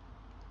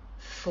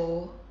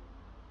 4,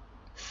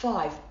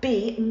 5.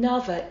 B,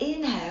 another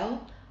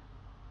inhale.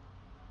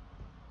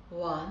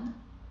 1,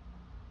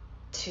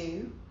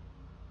 2,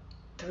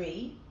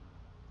 3,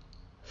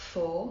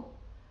 4,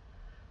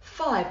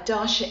 5.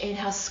 Dasha,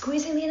 inhale,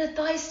 squeezing the inner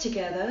thighs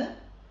together.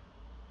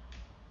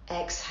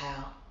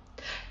 Exhale.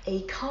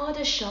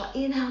 Ekadasha,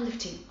 inhale,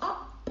 lifting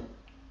up.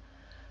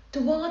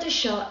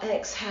 Dwadasha,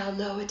 exhale,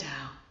 lower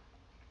down.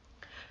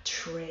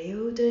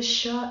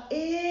 Trayodasha,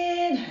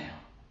 inhale.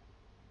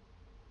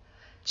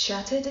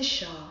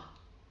 Chaturdasha.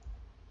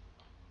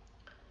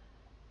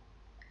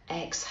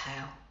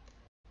 Exhale.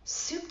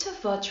 Supta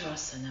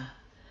Vajrasana.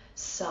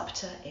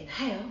 Supta,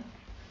 inhale.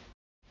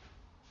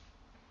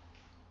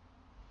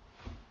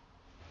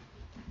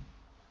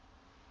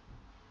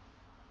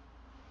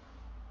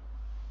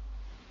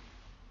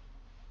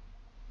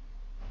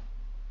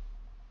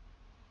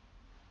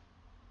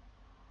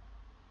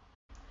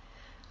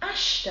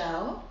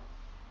 Ashtau,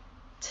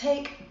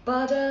 take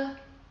Baddha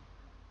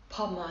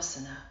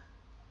Padmasana.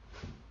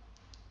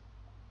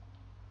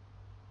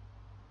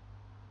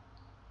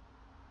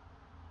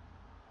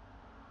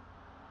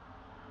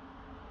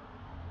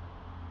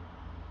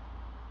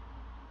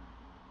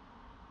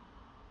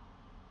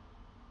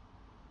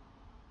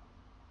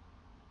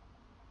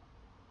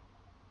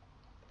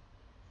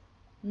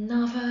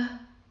 Another.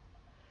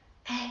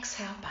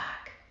 Exhale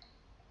back.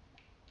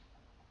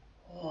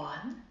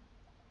 1,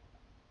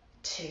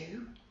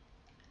 2,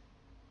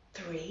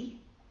 3,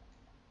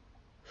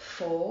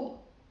 4,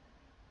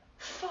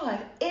 5.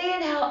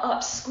 Inhale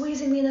up,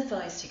 squeezing the inner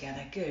thighs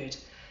together. Good.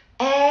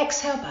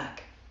 Exhale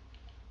back.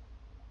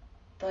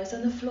 Thighs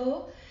on the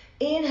floor.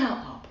 Inhale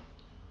up.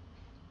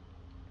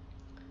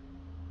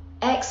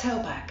 Exhale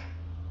back.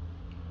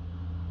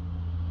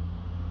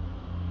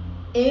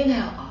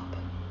 Inhale up.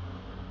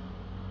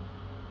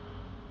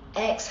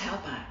 Exhale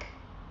back.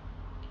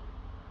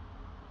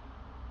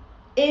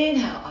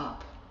 Inhale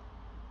up.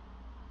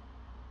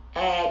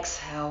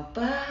 Exhale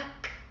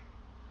back.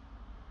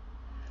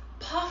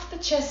 Puff the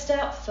chest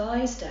out,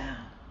 thighs down.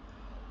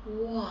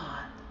 1,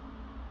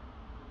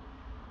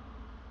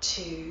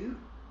 2,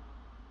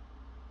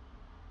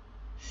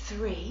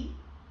 3,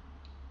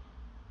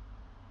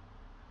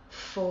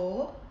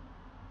 4,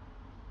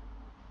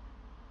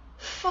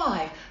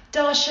 5.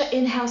 Dasha,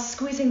 inhale,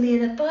 squeezing the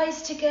inner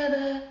thighs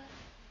together.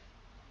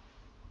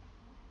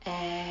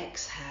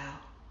 Exhale.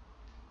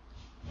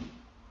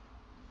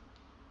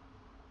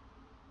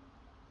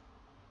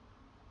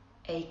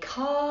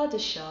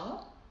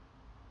 Ekadasha.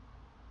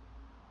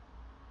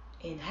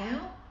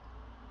 Inhale.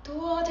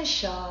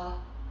 Dwadasha.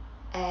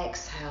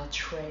 Exhale.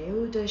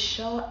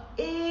 Trayodasha.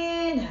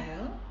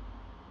 Inhale.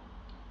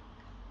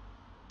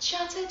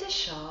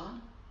 Chaturdasha.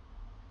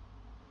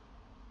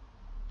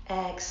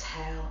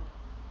 Exhale.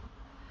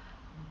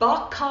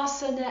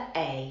 Bakasana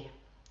A.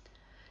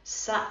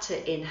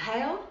 Supta,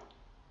 inhale.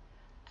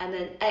 And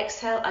then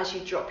exhale as you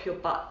drop your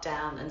butt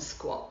down and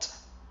squat.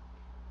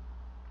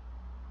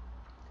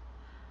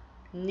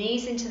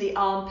 Knees into the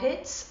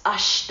armpits.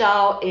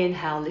 Ashtau,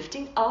 inhale,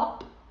 lifting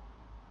up.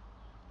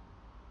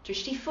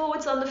 Drishti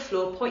forwards on the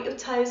floor. Point your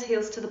toes,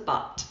 heels to the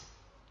butt.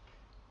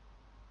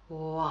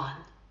 1,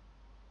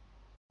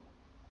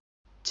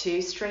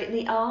 2, straighten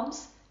the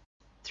arms.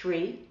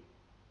 3,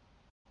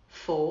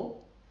 4,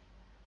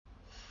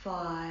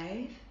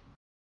 5.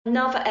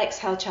 Another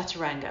exhale,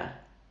 chaturanga.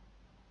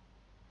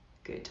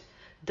 Good.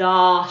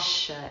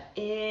 Dasha,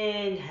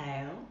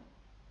 inhale.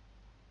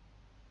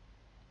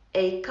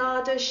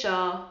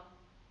 Ekadasha.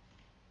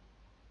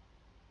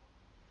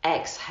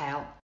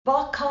 Exhale.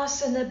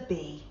 Bakasana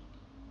B.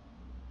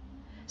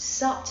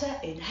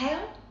 Supta,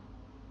 inhale.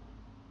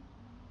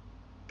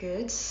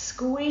 Good.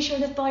 Squeeze your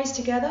inner thighs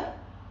together.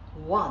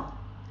 1,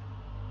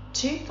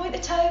 2, point the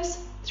toes.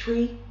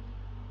 3,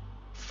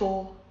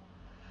 4,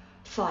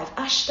 5.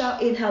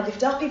 Ashta, inhale,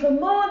 lift up even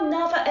more.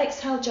 Nava,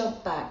 exhale,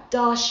 jump back.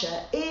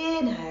 Dasha,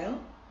 inhale.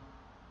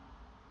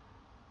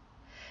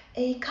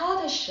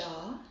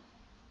 Ekadasha,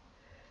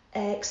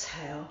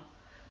 exhale.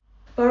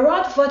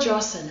 Bharat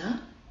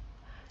Vajrasana,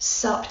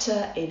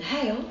 Supta,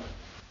 inhale.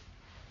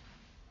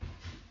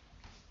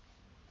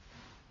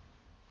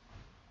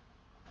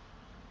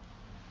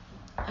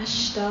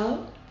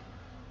 Ashta,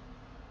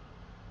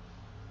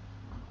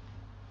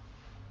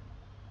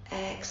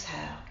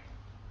 exhale.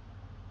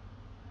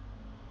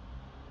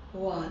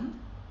 1,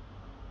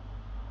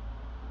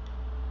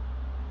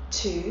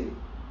 2,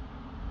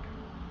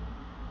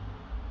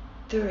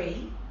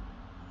 3,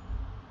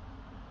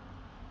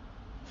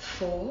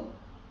 4,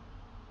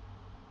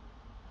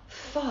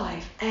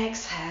 5.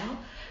 Exhale.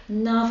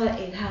 Nava,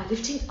 inhale,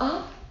 lifting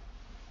up.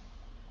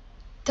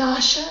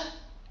 Dasha,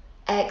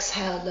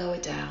 exhale, lower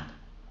down.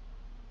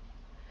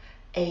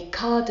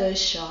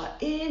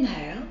 Ekadasha,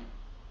 inhale.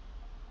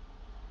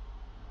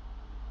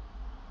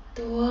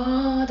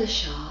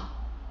 Dwadasha,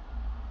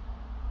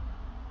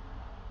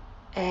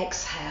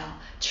 exhale.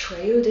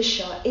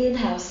 Trayodasha,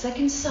 inhale,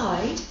 second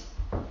side.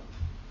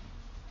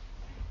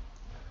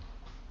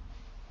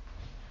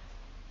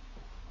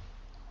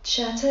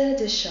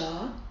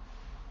 Chaturdasha,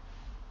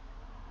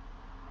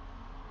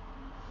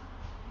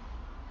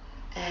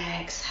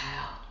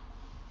 exhale.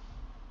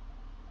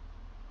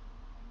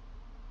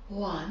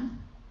 1,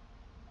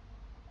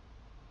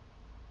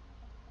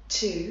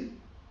 2,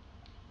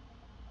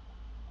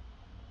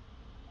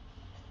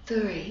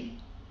 3,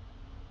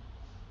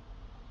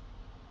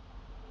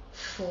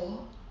 4,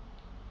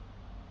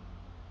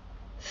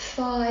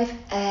 5.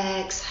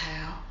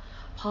 Exhale.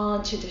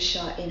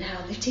 Panchadasha,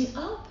 inhale, lifting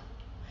up.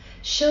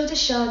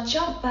 Shodasha,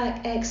 jump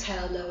back,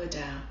 exhale, lower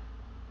down.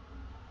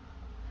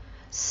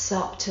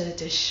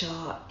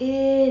 Saptadasha,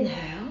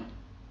 inhale.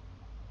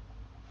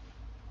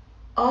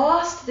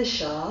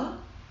 Astadasha,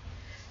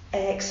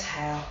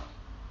 exhale.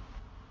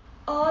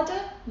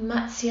 Ardha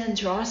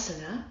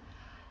Matsyendrasana,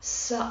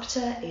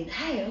 Supta,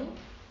 inhale.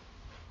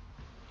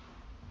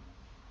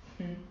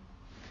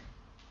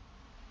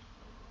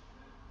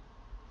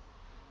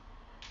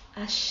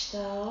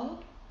 Ashta,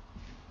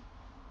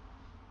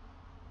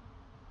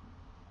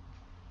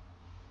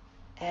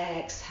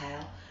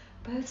 exhale.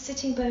 Both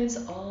sitting bones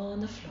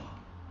on the floor.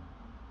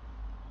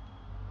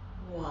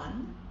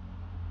 1,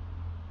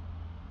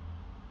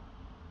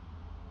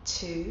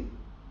 2,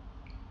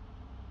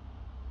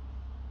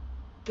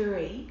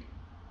 3,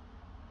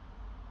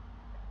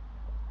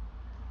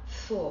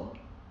 4,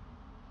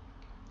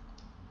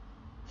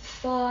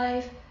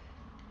 5.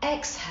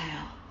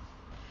 Exhale.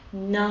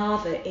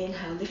 Nava,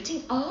 inhale,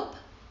 lifting up.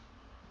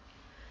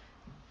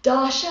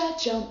 Dasha,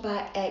 jump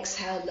back,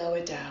 exhale, lower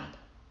down.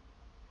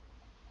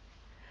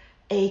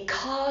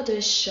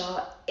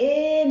 Ekadasha,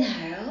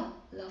 inhale,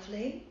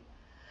 lovely.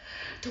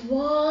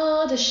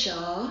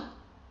 Dwadasha,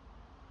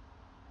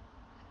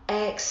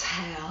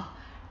 exhale.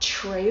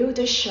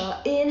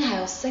 Trayodasha,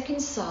 inhale,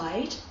 second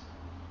side.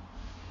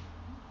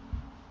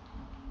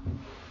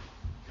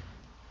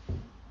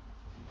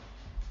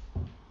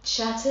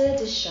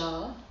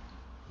 Chaturdasha,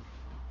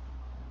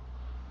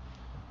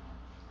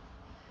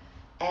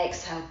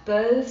 exhale,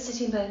 both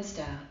sitting bones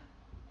down.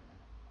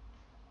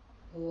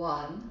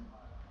 1,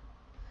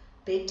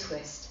 big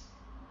twist.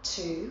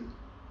 2,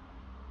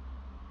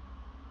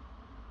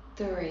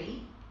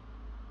 3,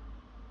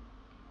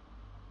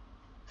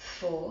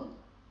 4,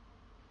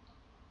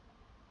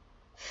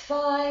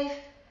 5.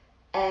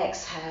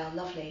 Exhale,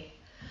 lovely.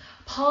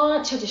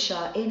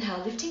 Panchadasha,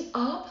 inhale, lifting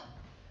up.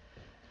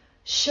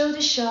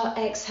 Shodasha,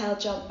 exhale,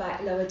 jump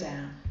back, lower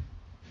down.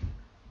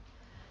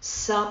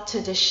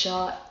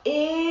 Saptadasha,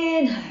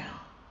 inhale.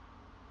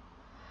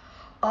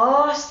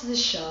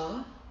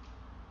 Astadasha,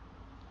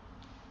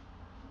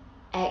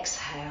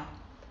 exhale.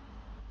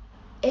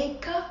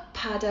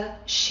 Ekapada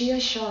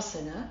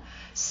Shirshasana,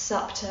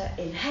 Supta,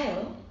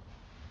 inhale.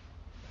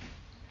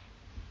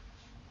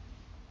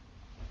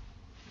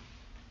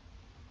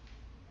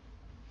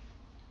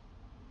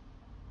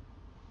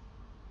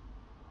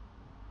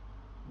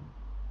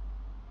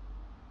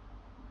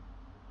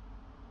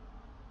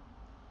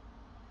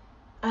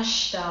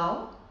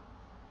 Ashta,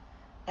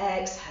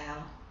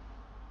 exhale.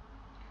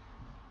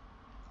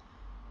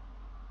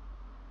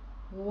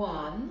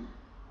 1,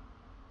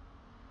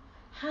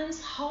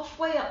 hands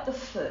halfway up the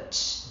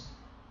foot.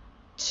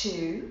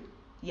 2,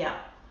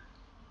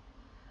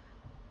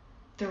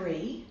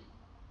 3,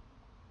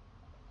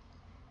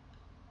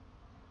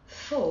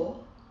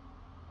 4,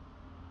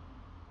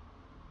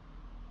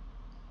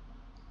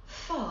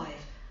 5.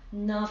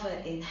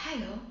 Nava,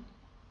 inhale.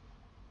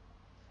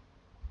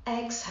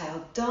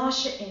 Exhale.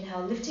 Dasha,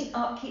 inhale, lifting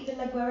up, keep the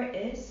leg where it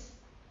is.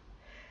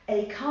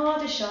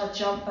 Ekadasha,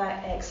 jump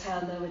back,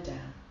 exhale, lower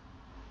down.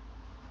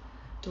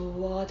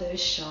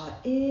 Dwadasha,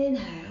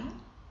 inhale.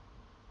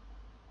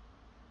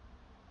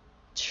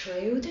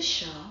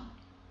 Trayodasha,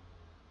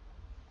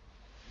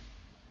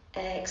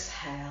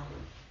 exhale.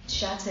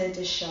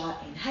 Chaturdasha,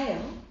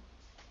 inhale.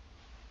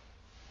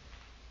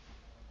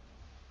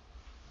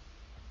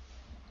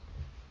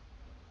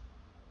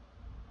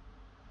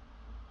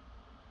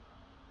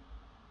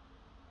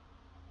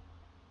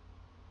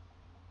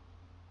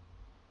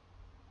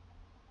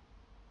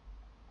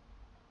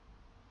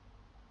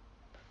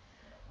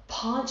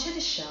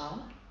 Panchadasha.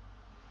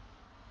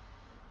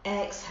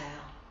 Exhale.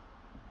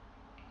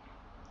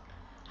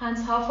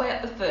 Hands halfway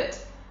up the foot.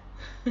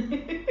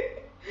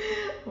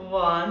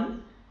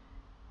 1,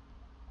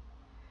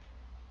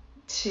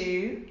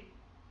 2,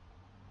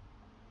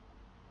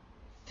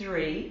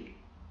 3,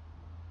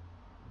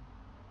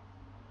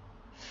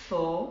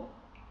 4,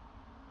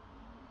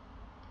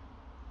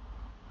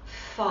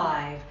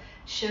 5.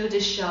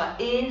 Shodasha,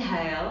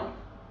 inhale.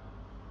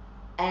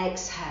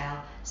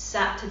 Exhale.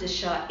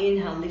 Saptadasha,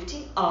 inhale,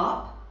 lifting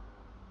up.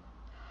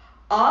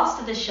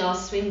 Astadasha,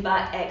 swing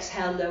back,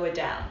 exhale, lower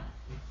down.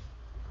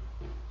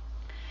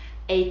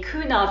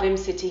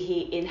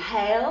 Ekunavimsitihi,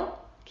 inhale,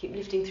 keep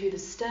lifting through the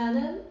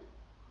sternum.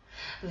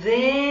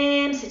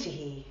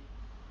 Vimsitihi.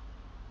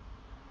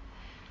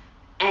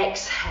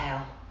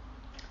 Exhale.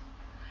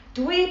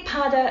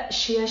 Dvipada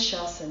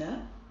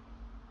Shirshasana.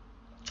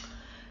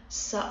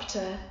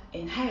 Supta,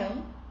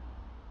 inhale.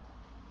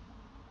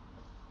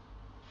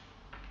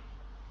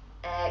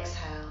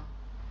 Exhale.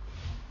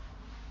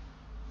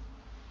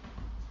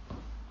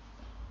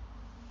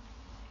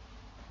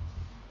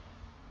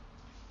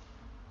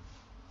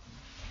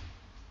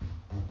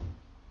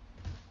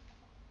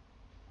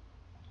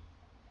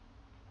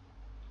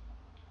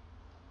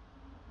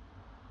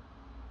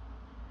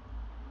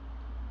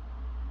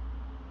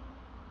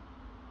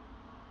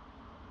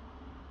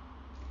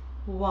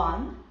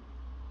 One,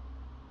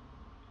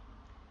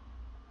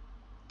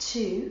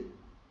 2,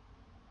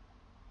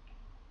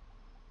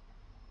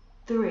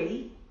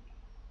 3,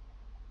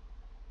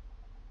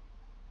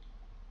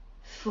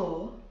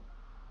 4,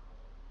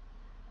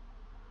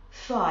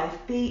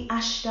 5. Be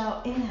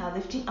Ashtau, inhale,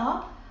 lifting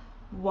up.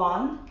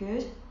 1,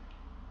 good.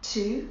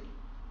 2,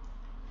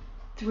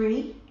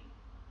 3,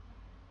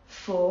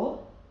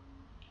 4,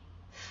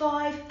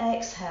 5.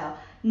 Exhale.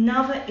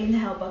 Nava,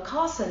 inhale,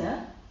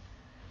 Bakasana.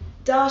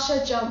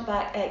 Dasha, jump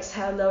back,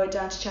 exhale, lower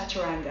down to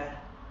Chaturanga.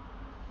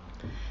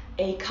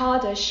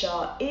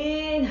 Ekadasha,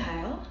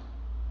 inhale.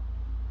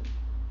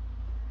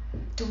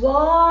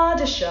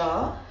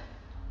 Dwadasha.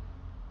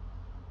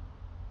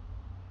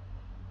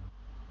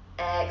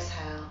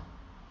 Exhale.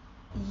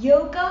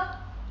 Yoga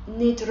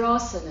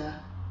Nidrasana.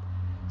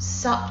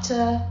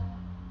 Supta,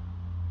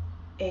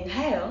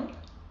 inhale.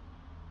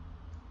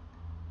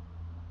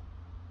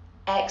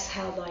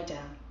 Exhale, lie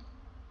down.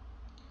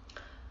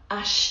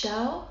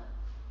 Ashtau,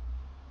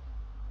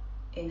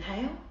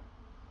 inhale.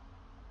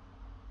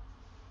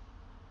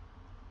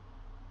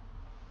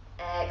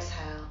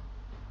 Exhale.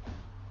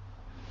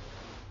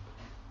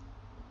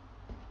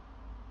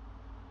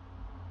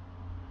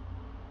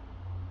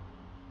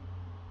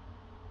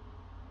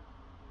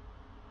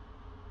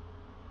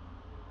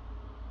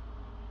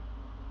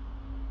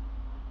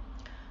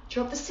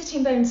 Drop the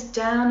sitting bones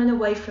down and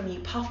away from you.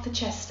 Puff the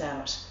chest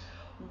out.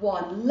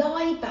 1,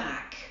 lie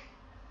back.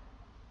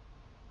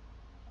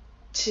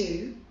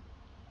 2,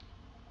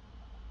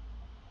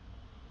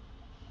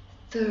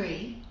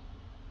 3,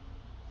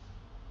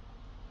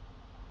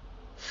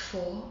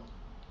 4,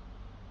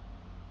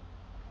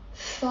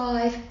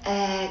 5.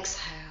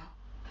 Exhale.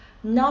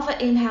 Another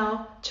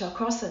inhale,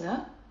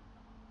 Chakrasana.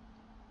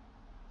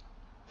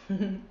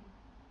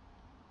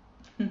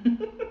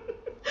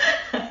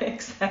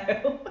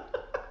 Exhale.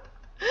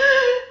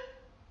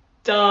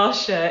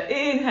 Dasha,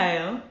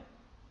 inhale.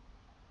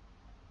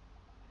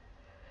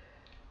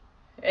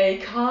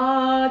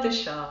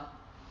 Ekadasha.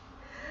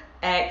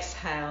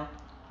 Exhale.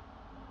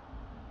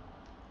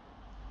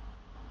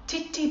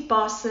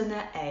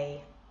 Titibhasana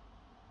A.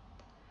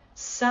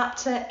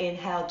 Sapta,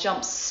 inhale,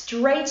 jump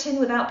straight in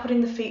without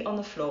putting the feet on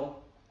the floor.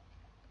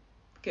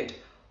 Good.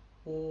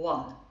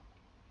 1,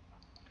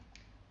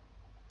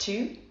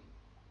 2,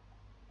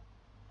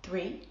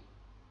 3,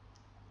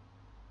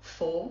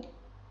 4,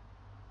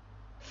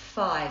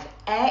 5.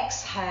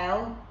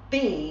 Exhale,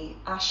 B,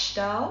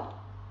 Ashtau.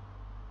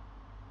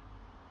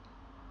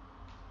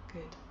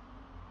 Good.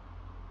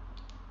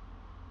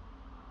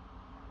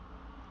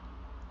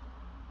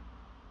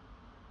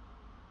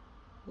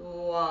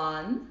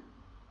 One,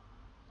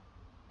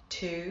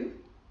 2,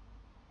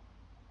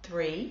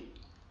 3,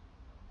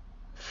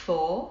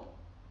 4,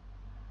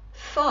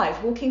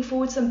 5. Walking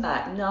forwards and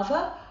back.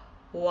 Nava.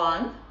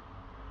 1,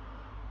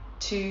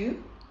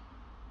 2,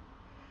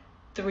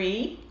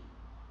 3,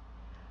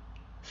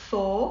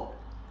 4,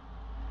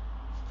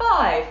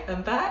 5.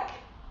 And back.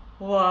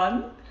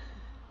 1,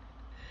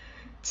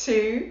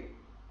 2,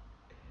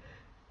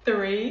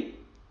 3,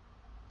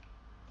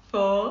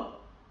 4,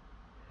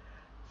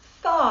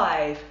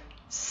 5.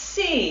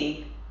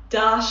 C,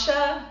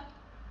 Dasha.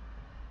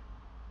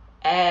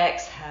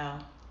 Exhale.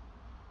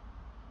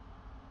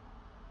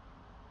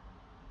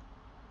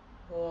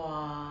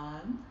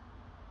 1,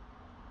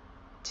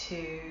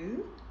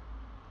 2,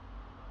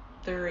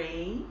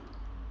 3,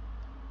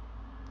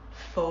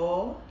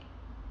 4,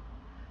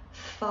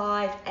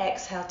 5.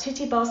 Exhale.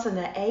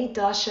 Titibhasana A,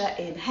 Dasha,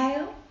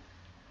 inhale.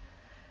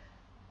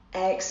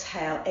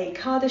 Exhale.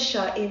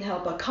 Ekadasha,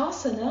 inhale,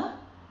 Bakasana.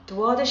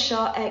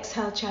 Dwadasha,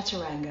 exhale,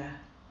 Chaturanga.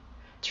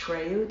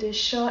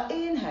 Trayodasha,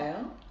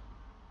 inhale.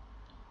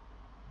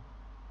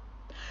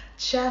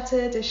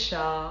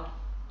 Chaturdarsha.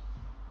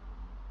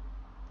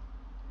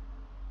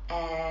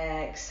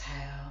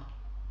 Exhale.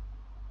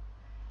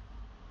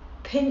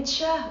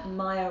 Pincha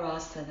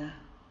Mayurasana.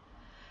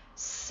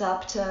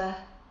 Supta,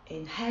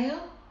 inhale.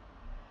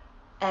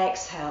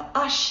 Exhale.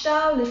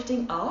 Ashta,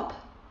 lifting up.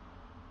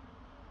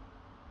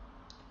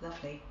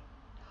 Lovely.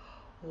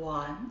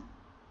 1,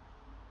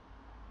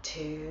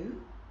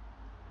 2,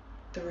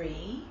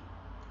 3,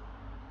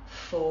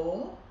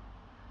 4,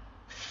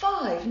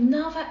 5.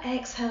 Another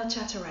exhale,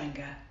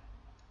 Chaturanga.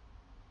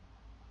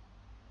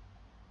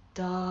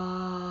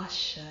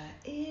 Dasha,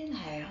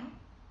 inhale.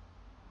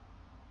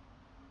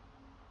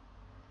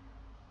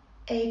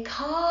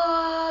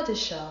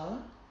 Ekadasha,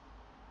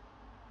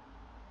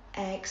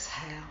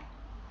 exhale.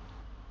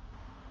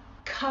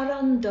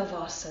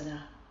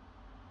 Karandavasana.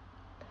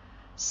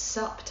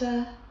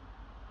 Supta,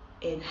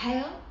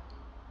 inhale.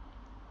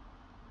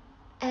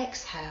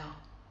 Exhale.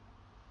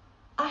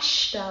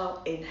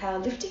 Ashta, inhale,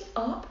 lifting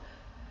up.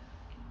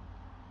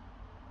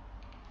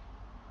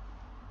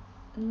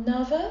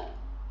 Another.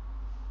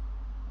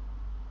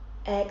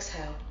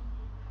 Exhale.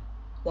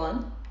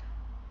 1,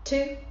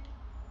 2,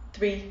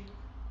 3,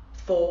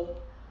 4,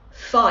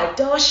 5.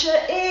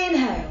 Dasha,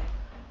 inhale.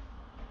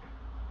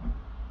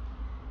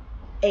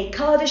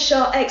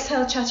 Ekadasha,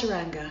 exhale,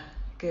 Chaturanga.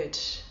 Good.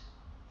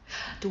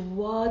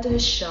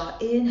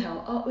 Dwadasha,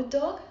 inhale, upward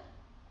dog.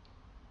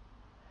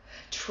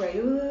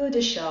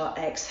 Trayudasha,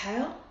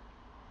 exhale.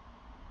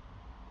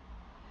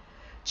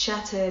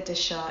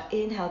 Chaturdarsha,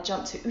 inhale,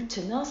 jump to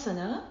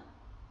Uttanasana.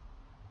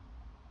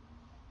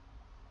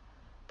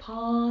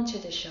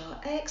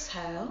 Panchadasha,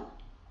 exhale.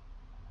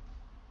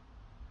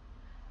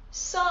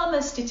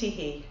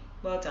 Samastitihi,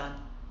 well done.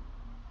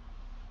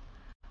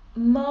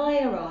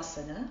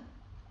 Mayurasana,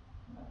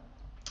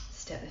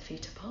 step the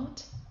feet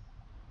apart.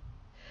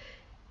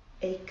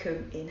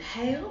 Ekam,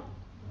 inhale.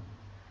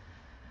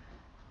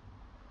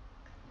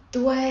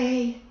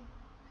 Dwe,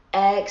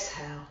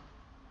 exhale.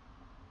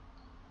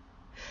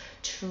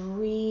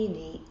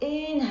 Trini,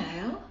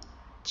 inhale.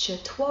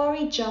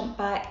 Chatwari, jump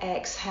back,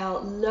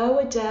 exhale,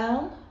 lower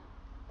down.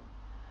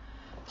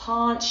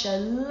 Pancha,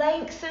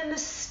 lengthen the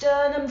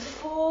sternum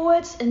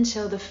forwards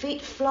until the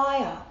feet fly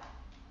up.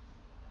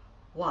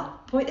 1,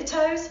 point the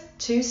toes.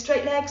 2,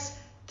 straight legs.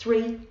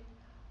 3,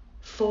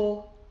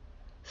 4,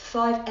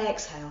 5,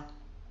 exhale.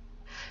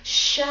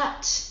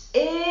 Shat,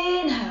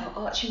 inhale,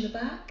 arching the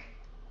back.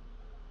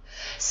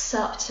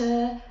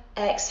 Supta,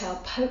 exhale,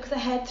 poke the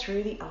head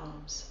through the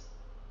arms.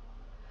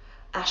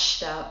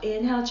 Ashta,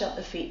 inhale, jump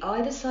the feet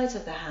either sides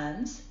of the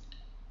hands.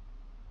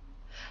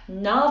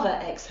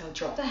 Nava, exhale,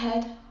 drop the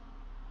head.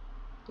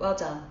 Well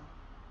done.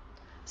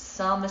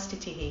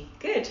 Samastitihi,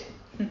 good.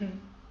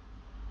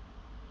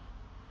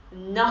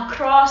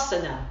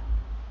 Nakrasana.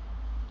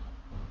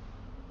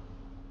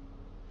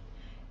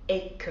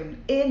 Ekam,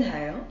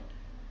 inhale.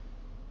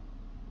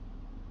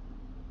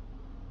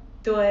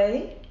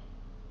 Dwe,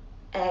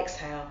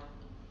 exhale.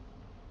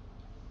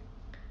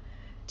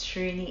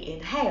 Trini,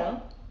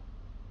 inhale.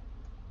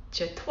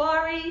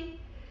 Chatwari,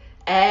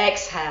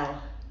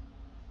 exhale.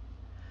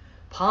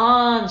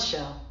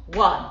 Pancha,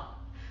 1,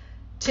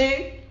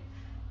 2,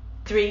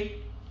 3,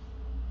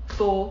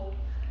 4,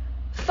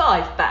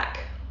 5, back.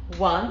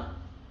 1,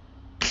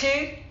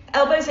 2,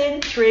 elbows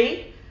in,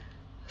 3,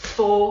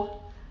 4,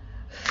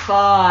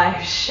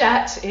 5.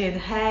 Shat,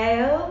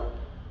 inhale.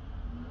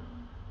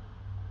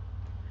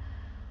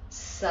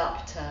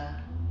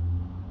 Supta,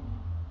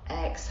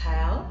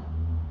 exhale.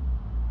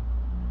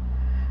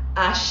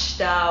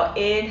 Ashta,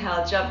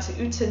 inhale, jump to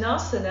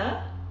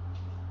Uttanasana.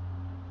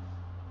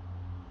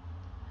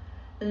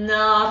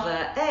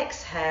 Nava,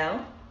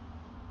 exhale.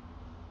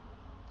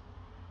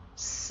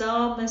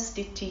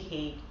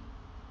 Samastitihi.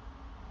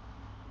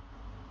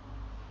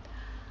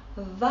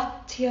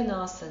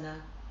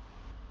 Vatyanasana.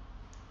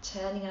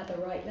 Turning out the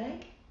right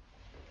leg.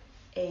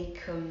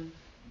 Ekam,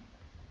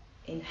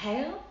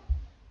 inhale.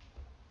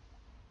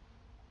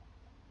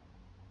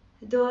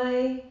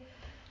 Doi,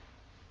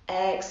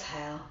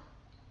 exhale.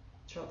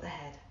 Drop the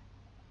head.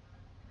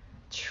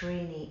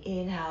 Trini,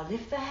 inhale,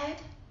 lift the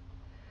head.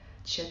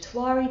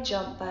 Chatwari,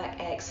 jump back,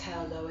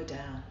 exhale, lower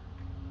down.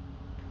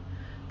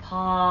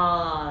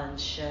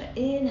 Pancha,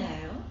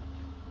 inhale.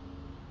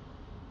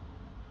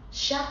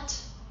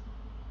 Shat.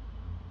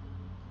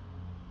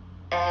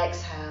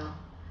 Exhale.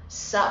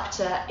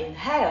 Supta,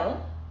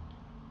 inhale.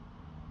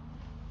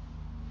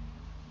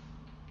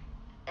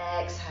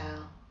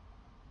 Exhale.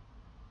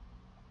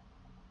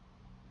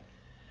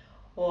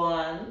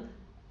 1.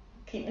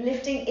 Keep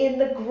lifting in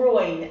the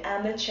groin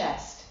and the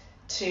chest.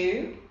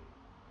 2,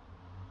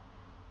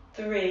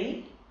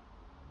 3,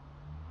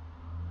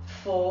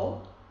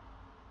 4,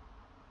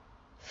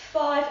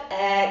 5.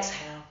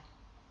 Exhale.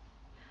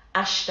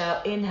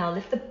 Ashta, inhale,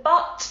 lift the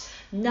butt.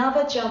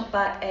 Nava, jump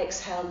back,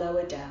 exhale,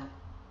 lower down.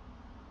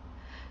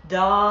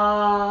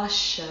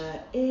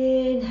 Dasha,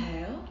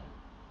 inhale.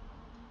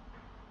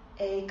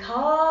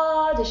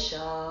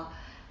 Ekadasha,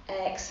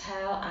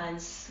 exhale,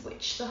 and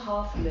switch the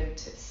half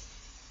lotus.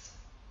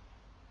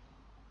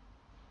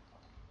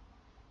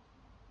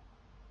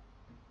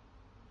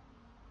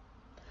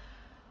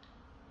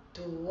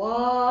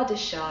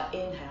 Dwadasha,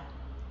 inhale.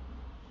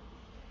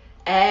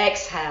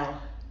 Exhale.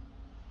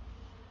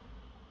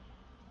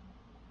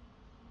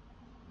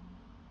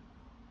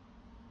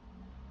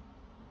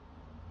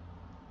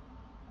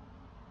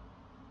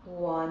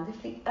 One,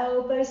 lift the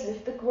elbows,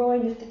 lift the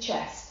groin, lift the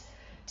chest.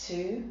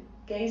 Two,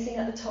 gazing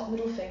at the top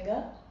middle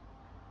finger.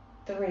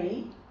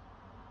 Three,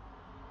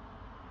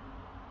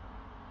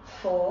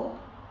 four,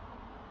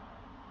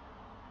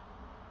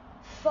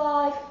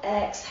 five,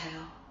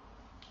 exhale.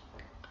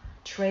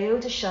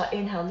 Trayodasha,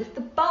 inhale, lift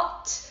the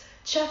butt.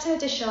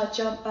 Chattodasha,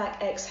 jump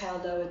back,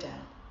 exhale, lower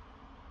down.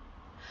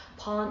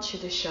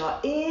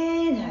 Panchadasha,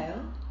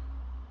 inhale.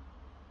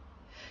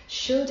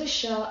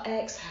 Shodasha,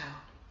 exhale.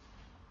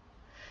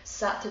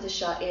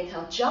 Saptadasha,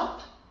 inhale, jump.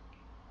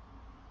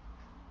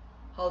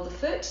 Hold the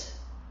foot.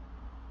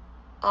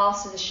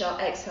 Asadasha,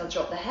 exhale,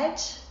 drop the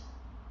head.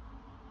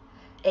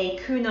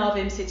 Ekuna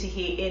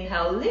Vimsitihi,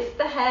 inhale, lift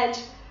the head.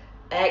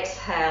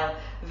 Exhale,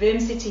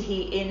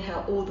 Vimsitihi,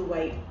 inhale, all the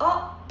way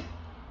up.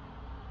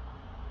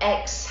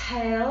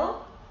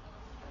 Exhale,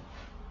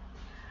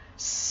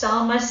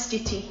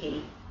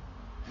 Samastitihi.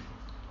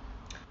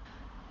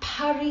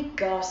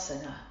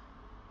 Parivrtta.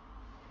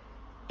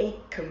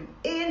 Ekam,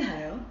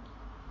 inhale.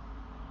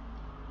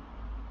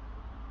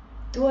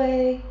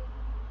 Dwe.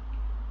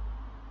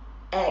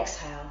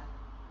 Exhale.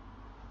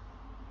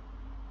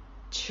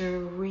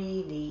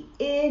 Trini,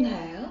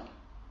 inhale.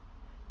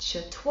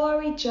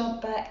 Chatwari,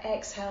 jump back,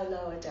 exhale,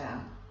 lower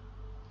down.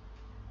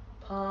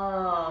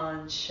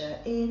 Pancha,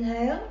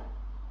 inhale.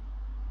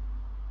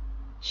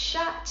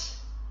 Shat,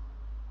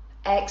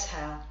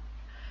 exhale.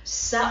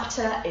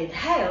 Sapta,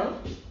 inhale.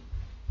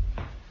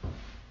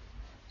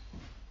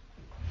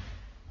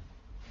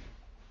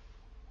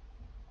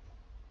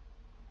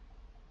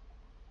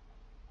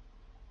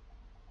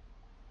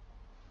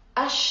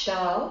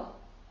 Ashtal,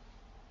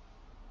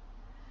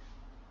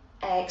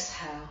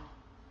 exhale.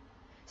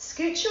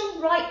 Scoot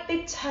your right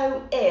big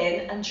toe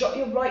in and drop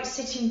your right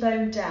sitting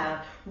bone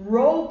down.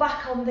 Roll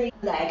back on the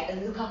leg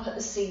and look up at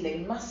the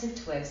ceiling. Massive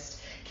twist.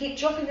 Keep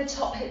dropping the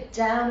top hip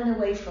down and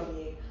away from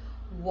you.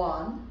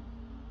 1,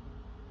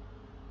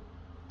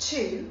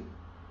 2,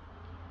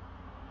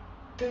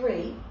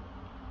 3,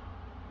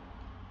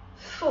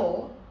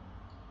 4,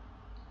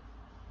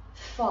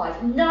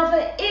 5.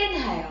 Another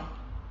inhale.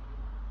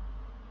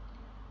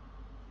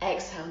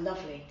 Exhale,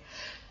 lovely.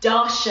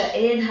 Dasha,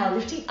 inhale,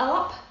 lifting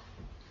up.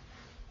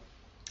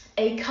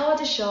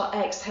 Ekadasha,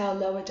 exhale,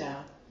 lower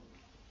down.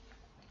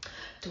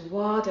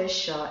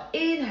 Dwadasha,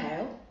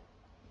 inhale.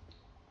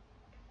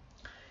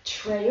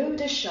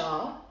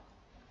 Trayodasha,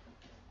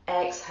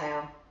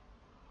 exhale.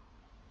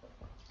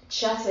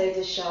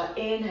 Chattodasha,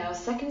 inhale,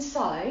 second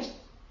side.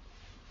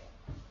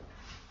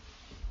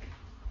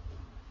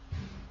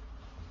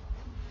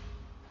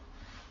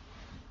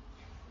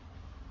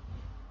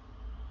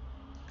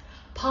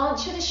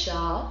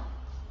 Panchadasha,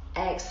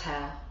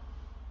 exhale.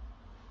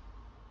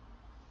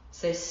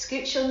 So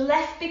scoot your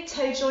left big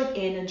toe joint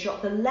in and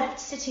drop the left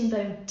sitting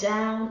bone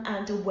down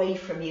and away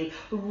from you.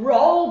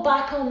 Roll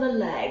back on the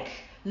leg.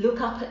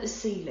 Look up at the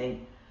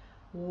ceiling.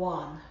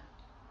 1,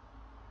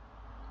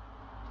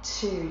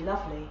 2,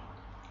 lovely.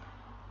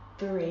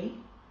 3,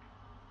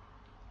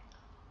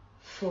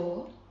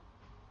 4,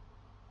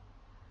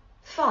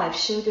 5.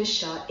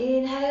 Shodasha,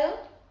 inhale.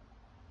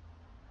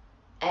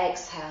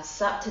 Exhale,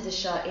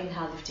 Saptadasha,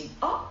 inhale, lifting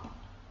up.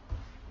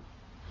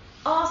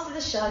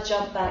 Asadasha,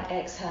 jump back,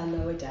 exhale,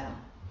 lower down.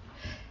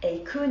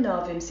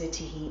 Ekuna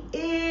Vimsitihi,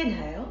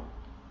 inhale.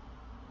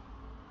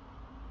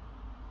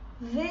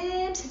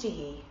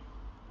 Vimsitihi.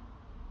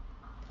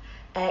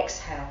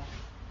 Exhale.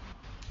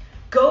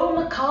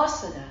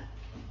 Gomakasana.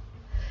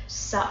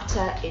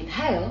 Sapta,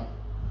 inhale.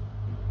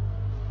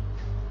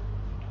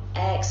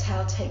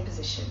 Exhale, take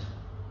position.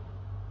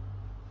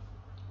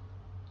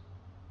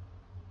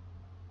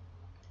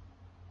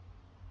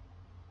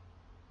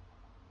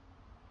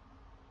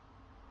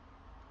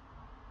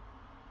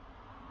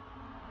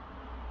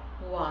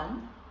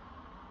 One,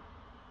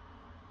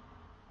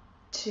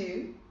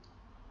 2,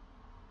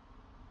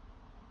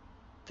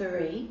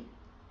 3,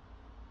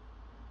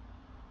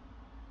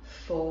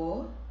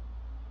 4,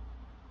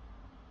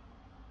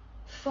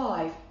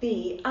 5.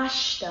 B,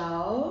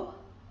 Ashtal.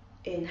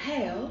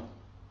 Inhale.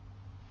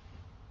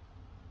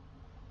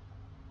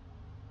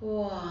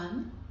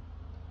 1,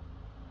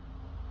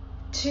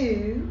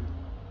 2,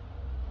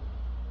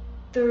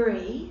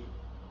 3,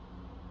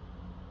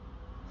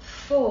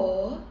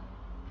 4,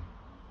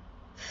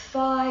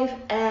 5.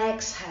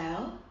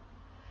 Exhale.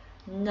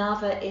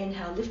 Another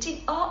inhale,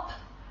 lifting up.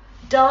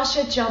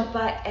 Dasha, jump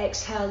back,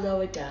 exhale,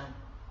 lower down.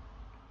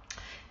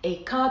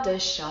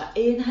 Ekadasha,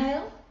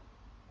 inhale.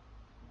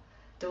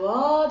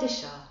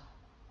 Dwadasha.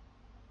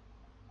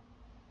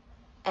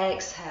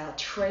 Exhale.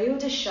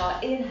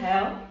 Trayodasha,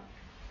 inhale.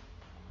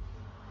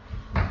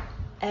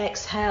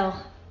 Exhale,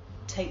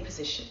 take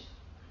position.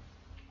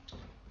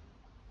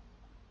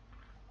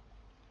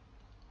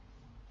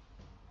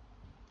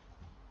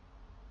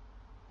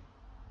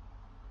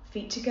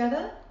 Feet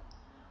together.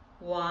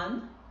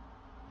 1,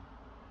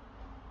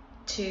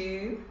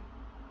 2,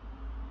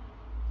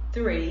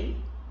 3,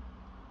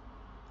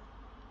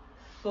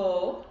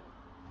 4,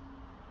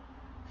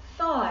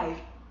 5.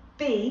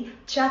 B,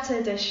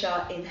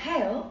 Chatterdasha,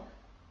 inhale.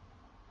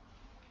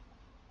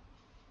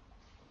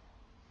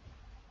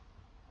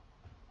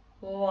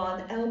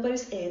 One,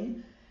 elbows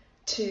in.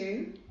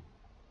 2,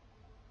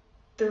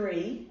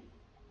 3,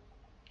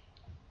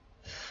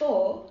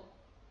 4,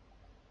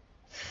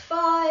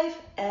 5.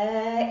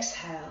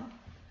 Exhale.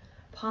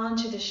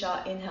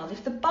 Panchadasha, inhale.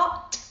 Lift the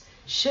butt.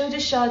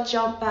 Shodasha,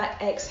 jump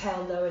back.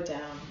 Exhale, lower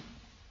down.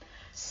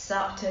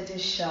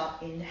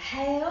 Saptadasha,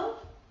 inhale.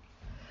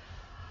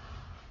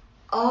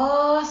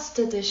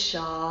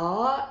 Astadasha,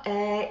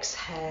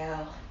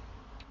 exhale.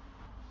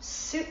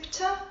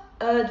 Supta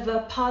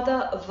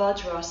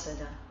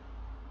Vajrasana.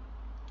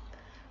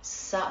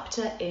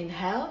 Sapta,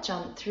 inhale,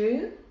 jump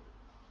through.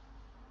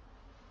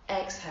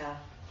 Exhale.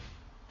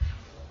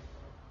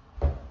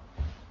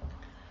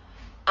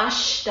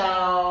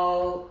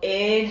 Ashtau,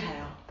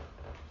 inhale.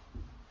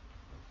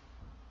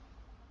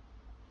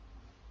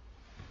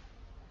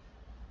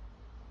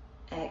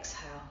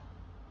 Exhale.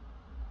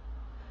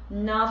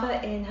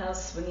 Nava, inhale,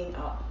 swinging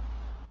up.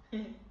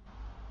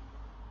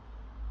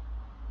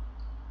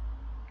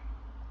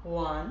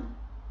 1,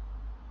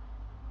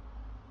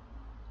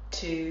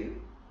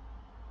 2,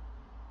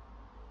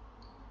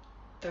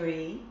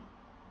 3,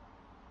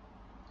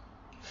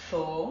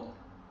 4,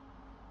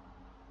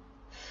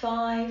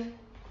 5.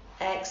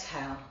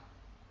 Exhale.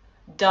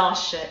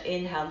 Dasha,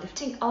 inhale,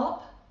 lifting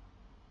up.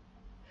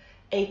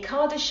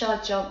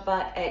 Ekadasha, jump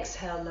back.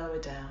 Exhale, lower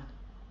down.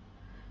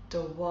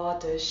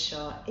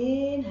 Dwadasha,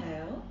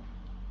 inhale.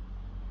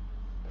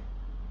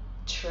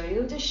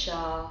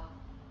 Trayodasha.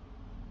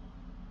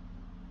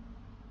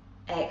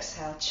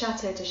 Exhale.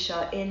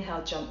 Chatterdasha,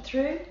 inhale, jump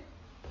through.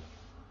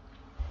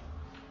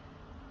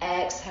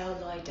 Exhale,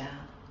 lie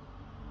down.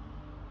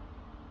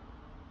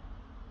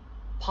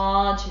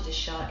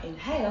 Panchadasha,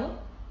 inhale.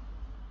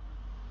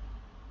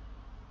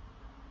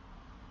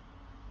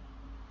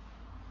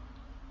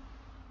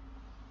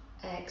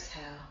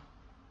 Exhale.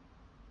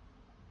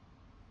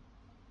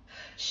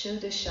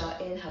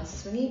 Shodasha, inhale,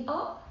 swinging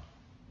up.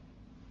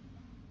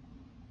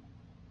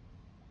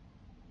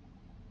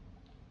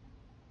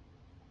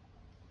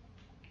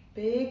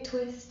 Big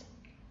twist.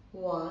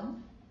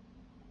 1,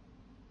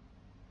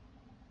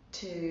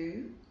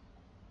 2,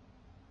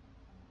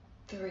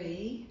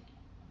 3,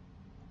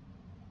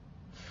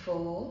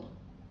 4,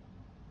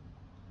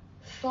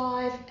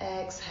 5.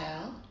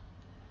 Exhale.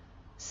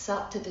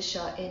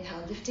 Saptadasha,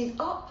 inhale, lifting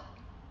up.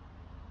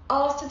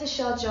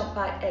 Astadasha, jump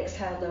back.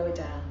 Exhale, lower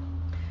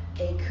down.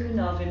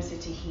 Ekuna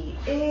Vimsitihi,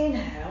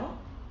 inhale.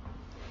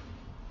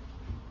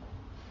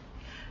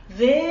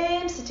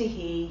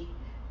 Vimsitihi,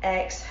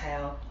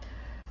 exhale.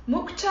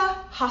 Mukta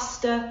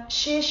Hasta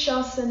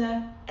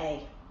Shirshasana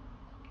A.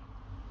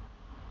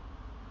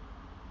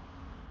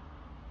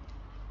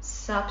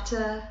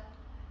 Sapta,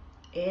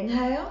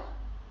 inhale.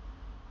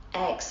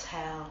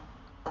 Exhale.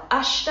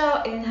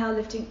 Ashta, inhale,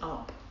 lifting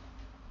up.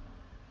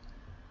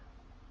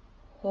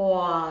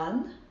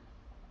 1,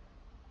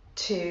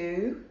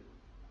 2,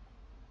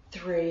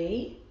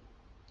 3,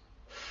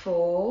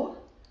 4,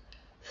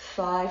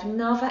 5.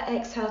 Nava,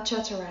 exhale,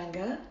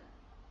 chaturanga.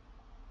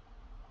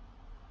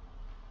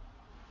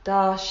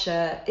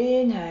 Dasha,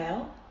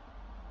 inhale.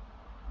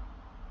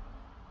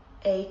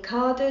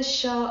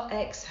 Ekadasha,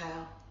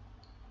 exhale.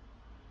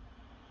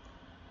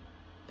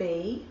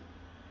 B,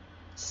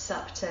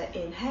 Sapta,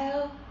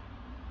 inhale.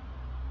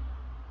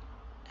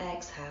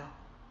 Exhale.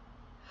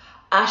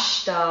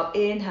 Ashta,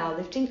 inhale,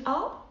 lifting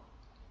up.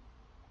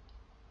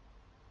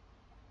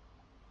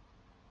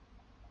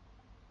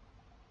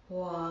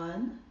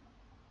 1,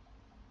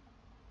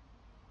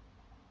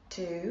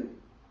 2,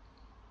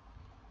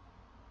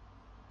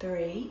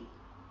 3,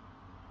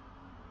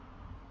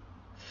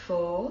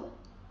 4,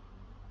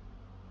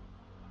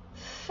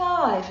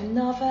 5.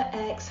 Nava,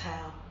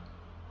 exhale.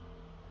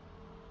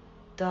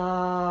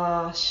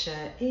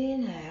 Dasha,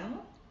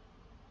 inhale.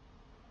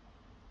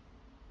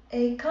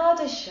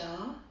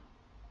 Ekadasha.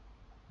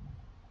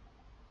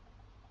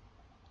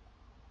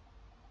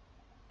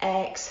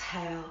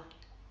 Exhale.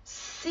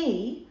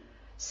 C,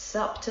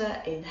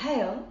 Sapta,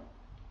 inhale.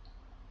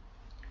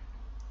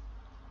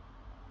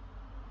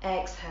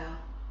 Exhale.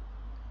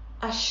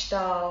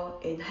 Ashta,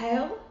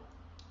 inhale.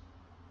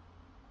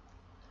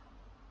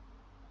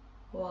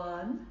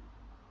 1,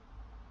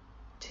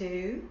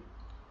 2,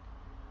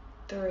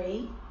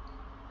 3,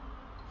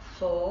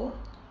 4,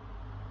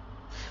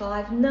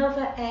 5.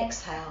 Nava,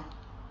 exhale.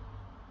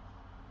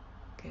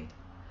 Good.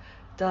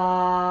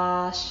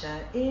 Dasha,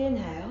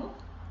 inhale.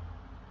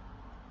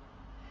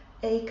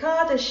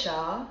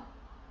 Ekadasha.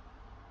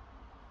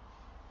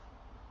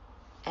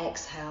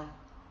 Exhale.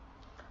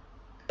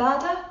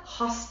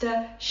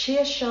 Padahastasana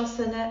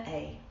Shirshasana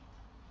A.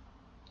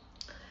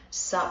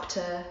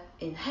 Supta,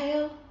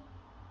 inhale.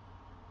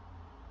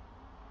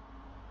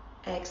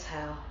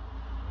 Exhale.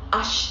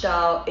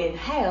 Ashta,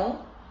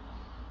 inhale.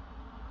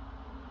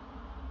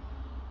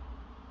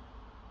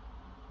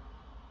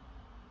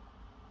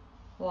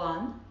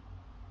 1,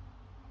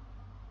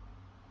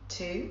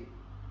 2,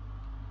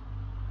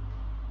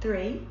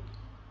 3,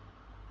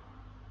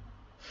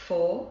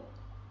 4,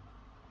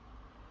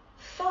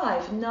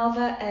 5.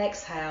 Another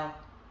exhale.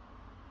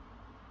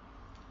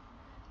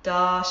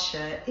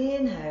 Dasha,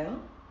 inhale.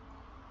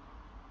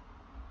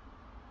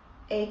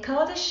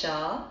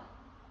 Ekadasha,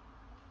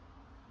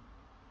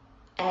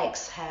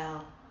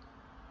 exhale.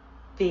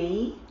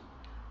 B,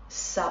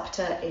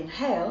 Supta,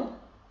 inhale.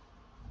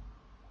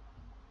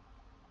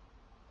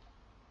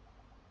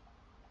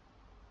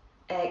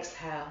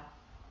 Exhale.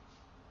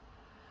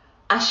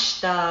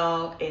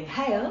 Ashta,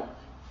 inhale.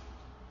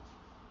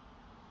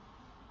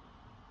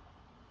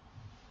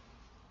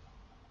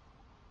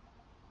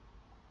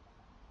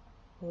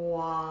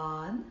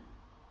 One,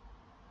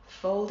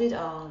 folded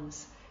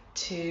arms.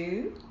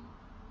 2,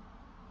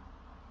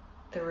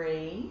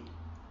 3,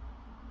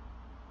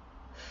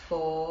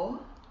 4,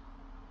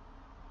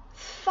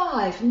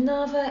 5.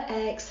 Another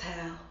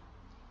exhale.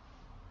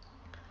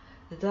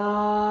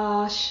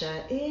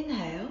 Dasha,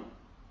 inhale.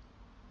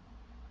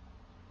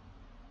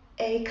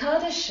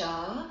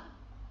 Ekadasha,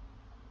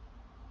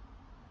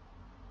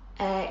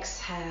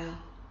 exhale.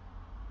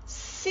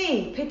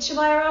 C, Pitcha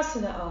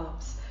Mayurasana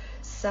arms.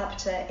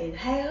 Supta,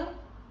 inhale.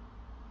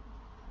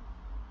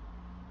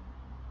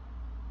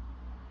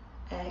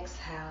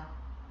 Exhale.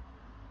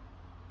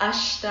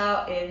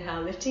 Ashta,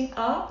 inhale, lifting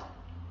up.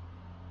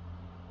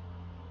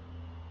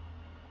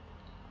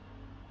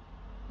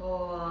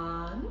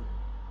 1,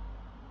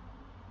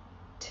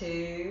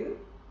 2,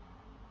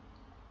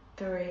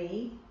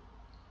 3,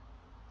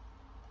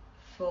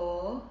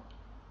 4,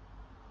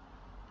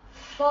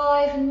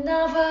 5.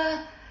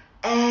 Another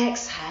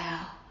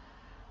exhale.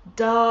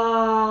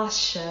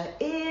 Dasha,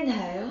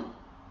 inhale.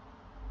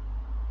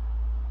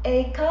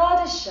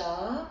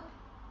 Ekadasha,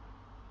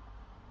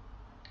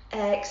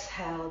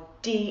 exhale.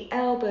 D,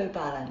 elbow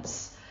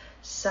balance.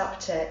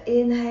 Supta,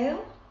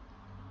 inhale.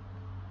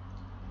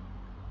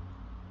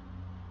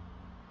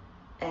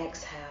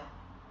 Exhale.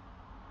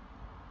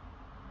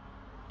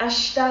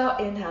 Ashta,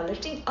 inhale,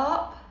 lifting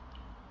up.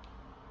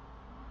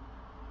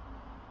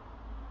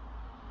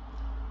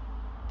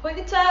 Point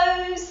the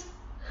toes.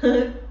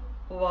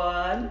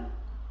 1,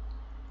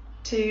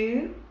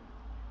 2,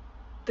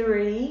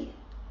 3,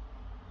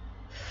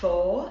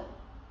 4,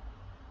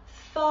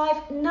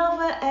 5.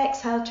 Another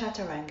exhale,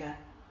 chaturanga.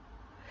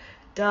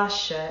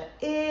 Dasha,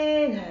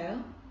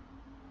 inhale.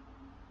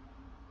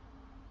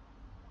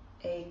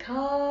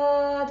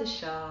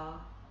 Ekadasha,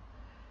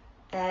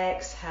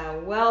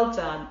 exhale. Well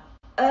done.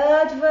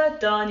 Urdhva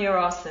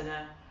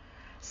Dhanurasana.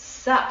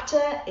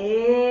 Supta,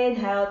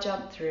 inhale,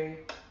 jump through.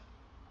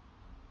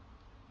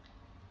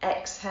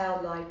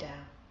 Exhale, lie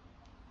down.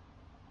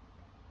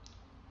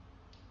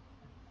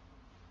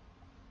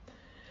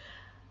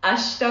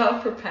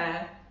 Ashta,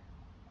 prepare.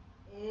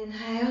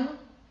 Inhale.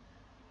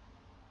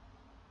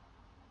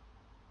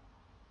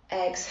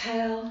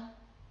 Exhale.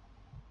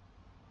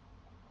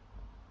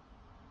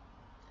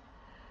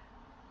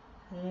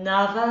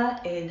 Another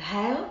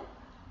inhale.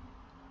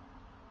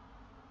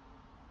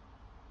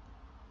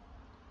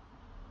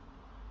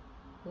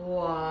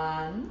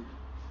 One,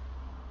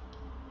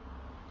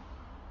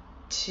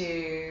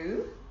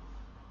 2,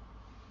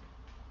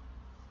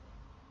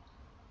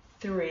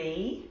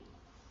 3,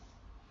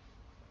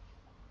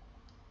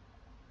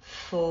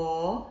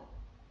 4,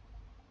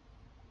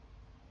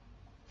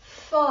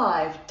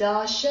 5.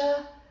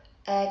 Dasha,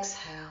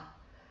 exhale.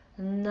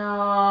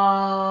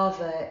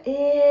 Another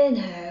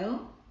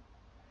inhale.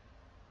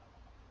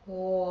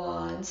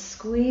 1,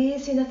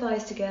 squeezing the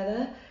thighs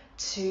together.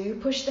 2,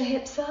 push the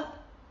hips up.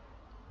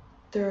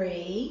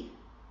 3,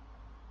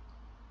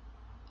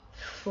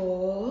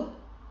 4,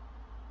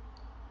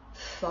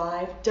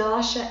 5.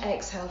 Dasha,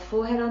 exhale.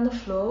 Forehead on the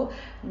floor.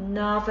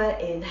 Another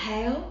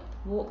inhale.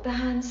 Walk the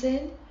hands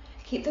in.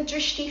 Keep the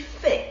drishti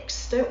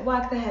fixed. Don't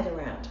wag the head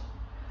around.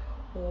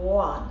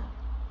 1,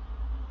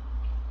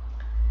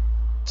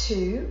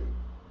 2,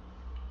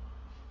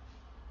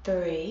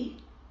 3,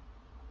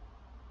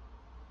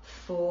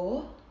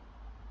 4,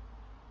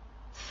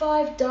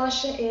 5.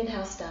 Dasha,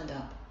 inhale, stand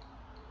up.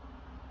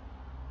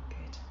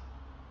 Good.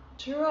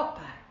 Drop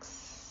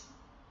backs.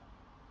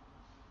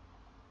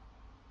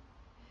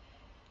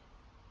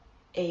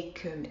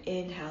 Ekam,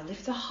 inhale,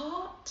 lift the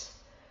heart.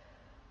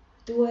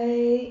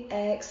 Dway,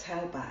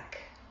 exhale, back.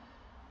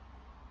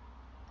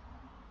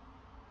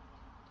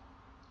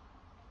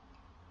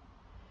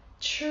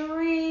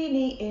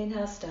 Trini,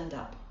 inhale, stand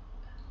up.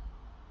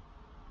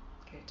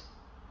 Good.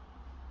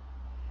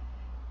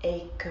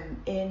 Ekam,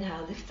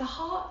 inhale, lift the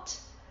heart.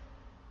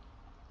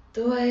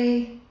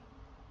 Dway,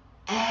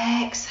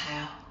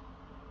 exhale.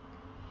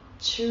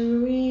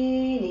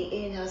 Trini,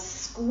 inhale,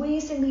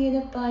 squeezing the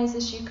inner thighs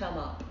as you come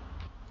up.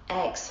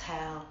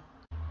 Exhale.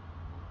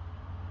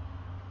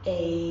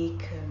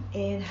 Ekam,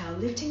 inhale,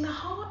 lifting the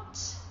heart.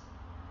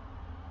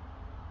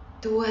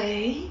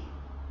 Dway,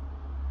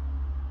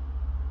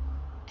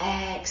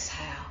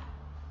 exhale.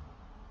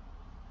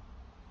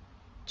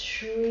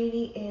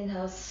 Trini,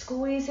 inhale,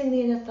 squeezing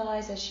the inner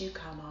thighs as you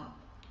come up.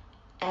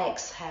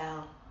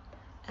 Exhale.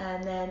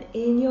 And then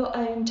in your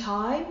own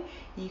time,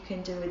 you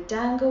can do a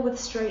dangle with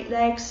straight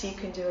legs, you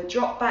can do a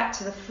drop back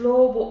to the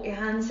floor, walk your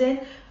hands in,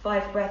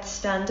 5 breaths,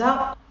 stand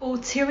up, or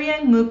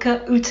Tiryan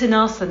Mukha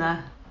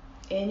Uttanasana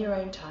in your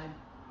own time.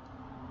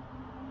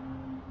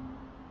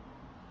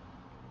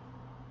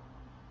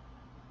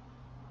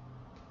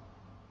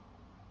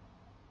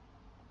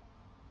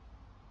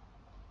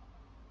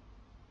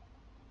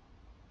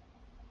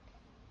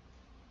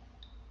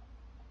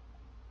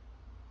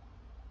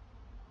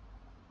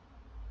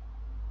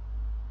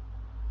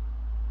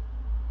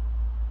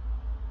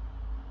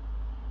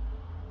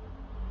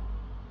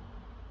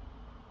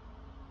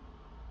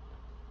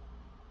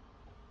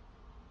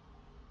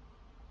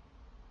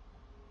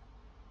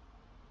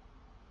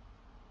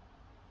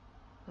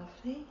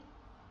 Lovely.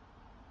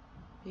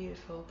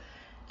 Beautiful.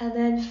 And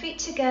then feet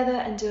together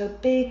and do a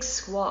big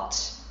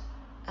squat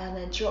and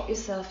then drop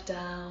yourself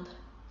down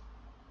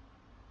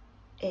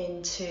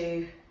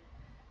into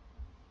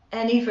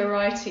any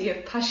variety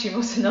of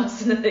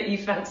Paschimottanasana that you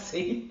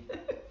fancy.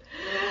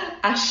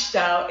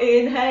 Ashtau,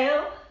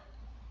 inhale.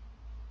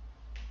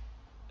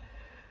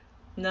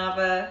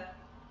 Another.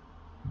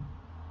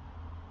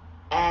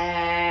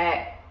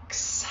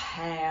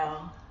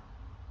 Exhale.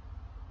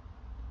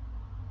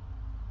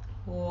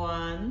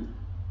 1,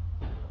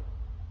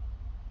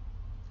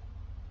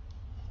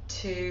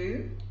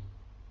 2,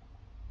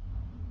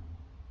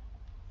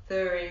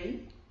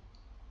 3,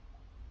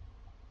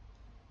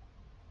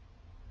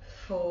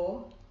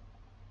 4,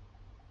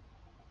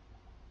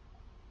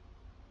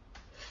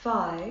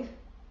 5,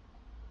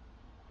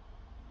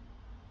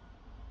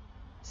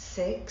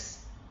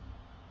 6,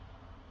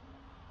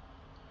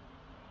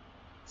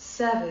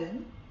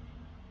 7,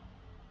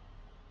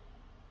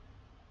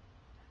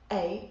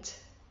 8,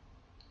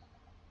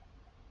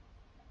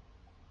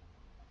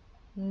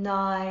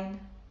 9,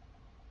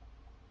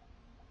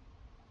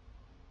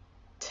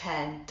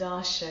 10.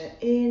 Dasha,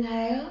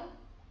 inhale.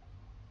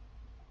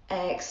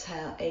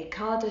 Exhale,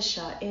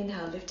 Ekadasha,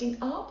 inhale, lifting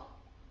up.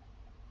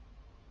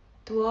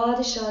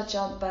 Dwadasha,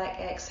 jump back,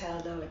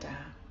 exhale, lower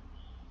down.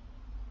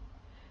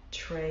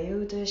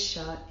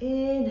 Trayodasha,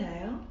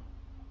 inhale.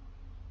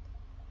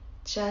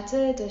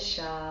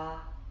 Chaturdasha,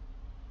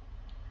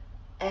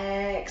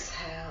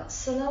 exhale.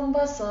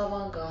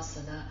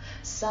 Salabhasana,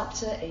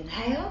 Supta,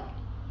 inhale.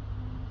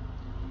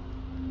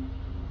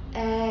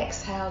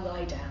 Exhale,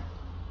 lie down.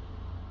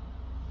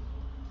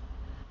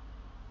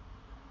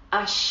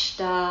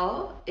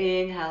 Ashtau,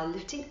 inhale,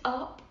 lifting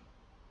up.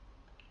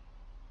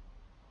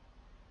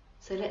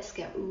 So let's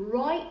get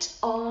right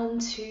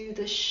onto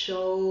the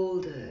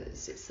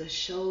shoulders. It's the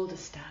shoulder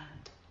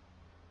stand.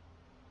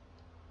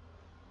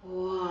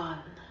 1,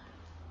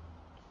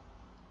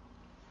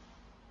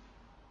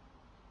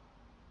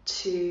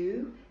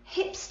 2,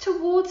 hips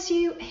towards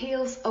you,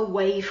 heels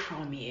away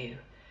from you.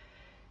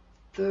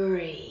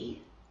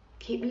 3,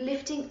 keep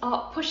lifting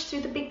up, push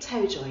through the big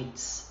toe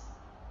joints.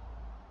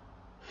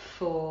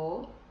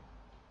 4,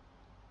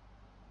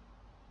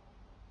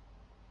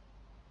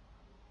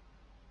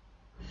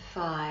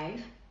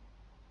 5,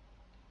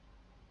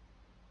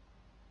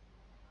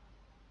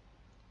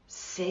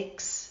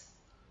 6,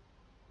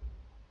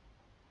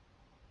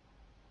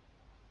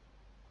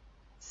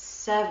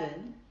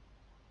 7,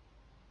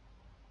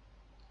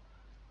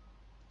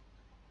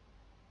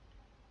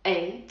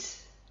 8,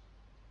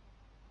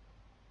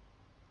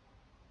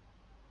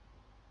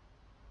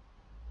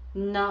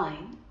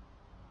 9,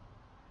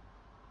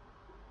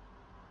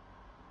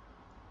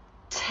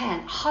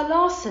 10.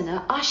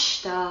 Halasana,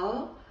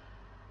 Ashtau.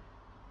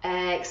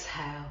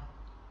 Exhale.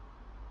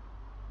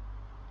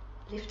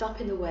 Lift up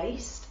in the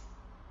waist.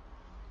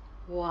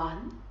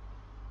 1,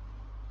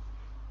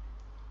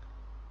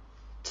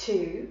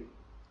 2,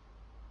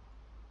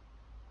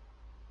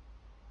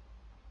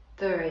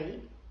 3,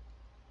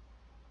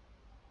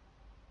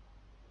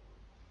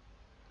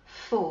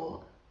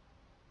 4,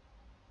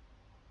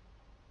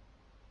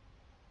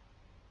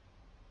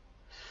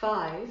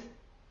 5,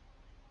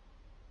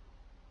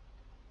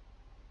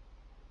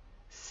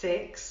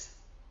 6,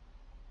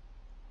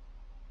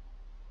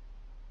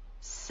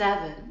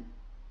 7,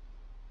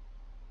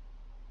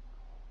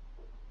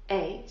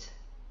 8,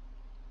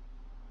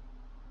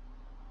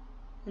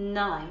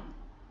 9,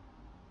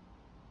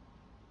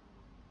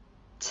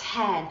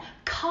 10.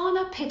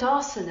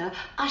 Kanapidasana,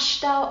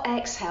 Ashtau,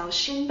 exhale,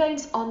 shin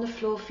bones on the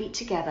floor, feet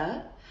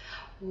together.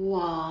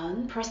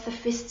 1, press the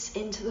fists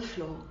into the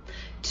floor.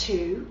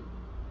 2,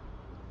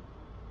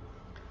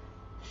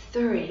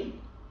 3,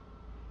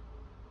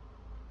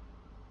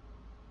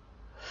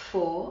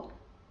 4,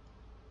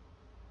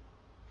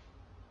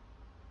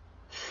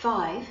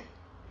 5,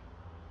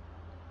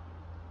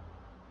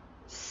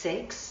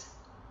 6,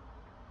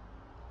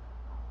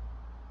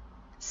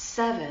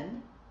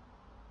 7,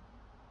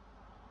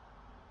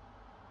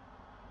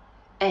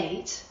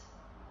 8,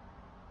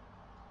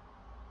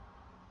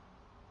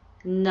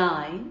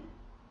 9,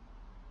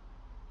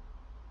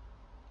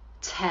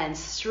 10.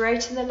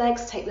 Straighten the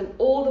legs, take them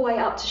all the way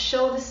up to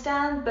shoulder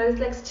stand, both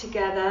legs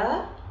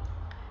together.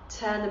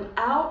 Turn them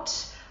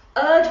out,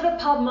 Urdhva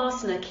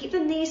Padmasana. Keep the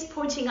knees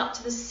pointing up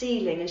to the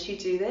ceiling as you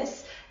do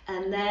this,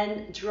 and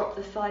then drop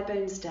the thigh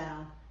bones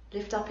down.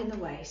 Lift up in the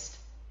waist.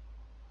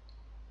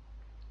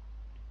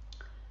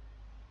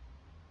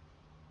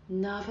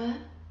 Nava.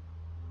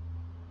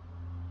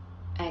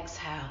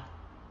 Exhale.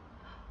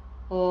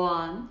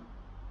 1,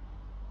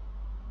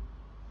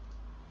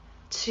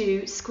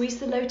 2, squeeze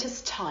the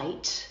lotus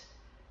tight.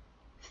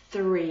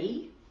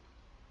 3,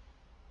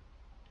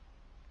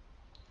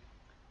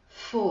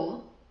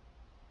 4,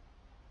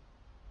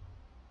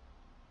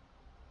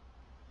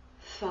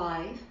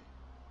 5,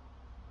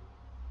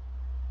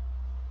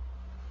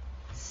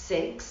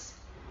 6,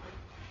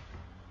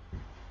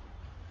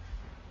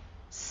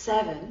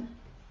 7,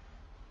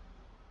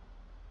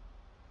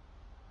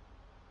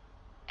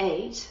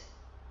 8,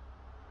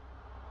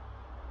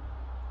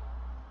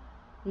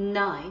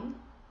 9,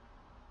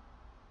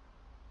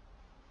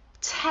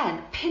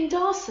 10.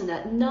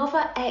 Pindasana,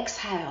 Nava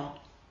exhale.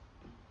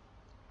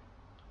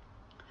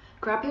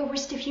 Grab your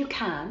wrist if you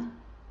can.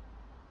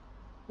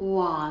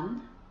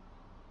 1,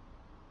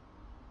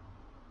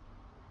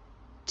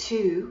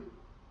 2,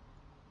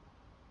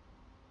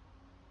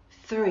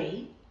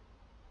 3,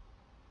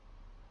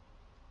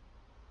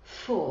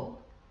 4,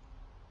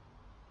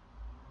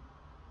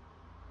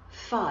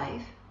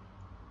 5,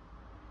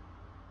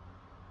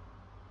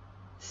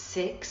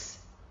 6,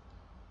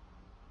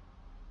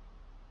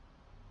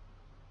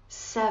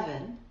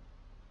 7,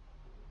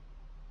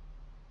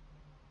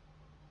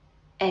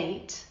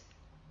 8,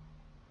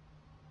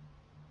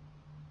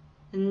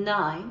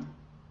 9,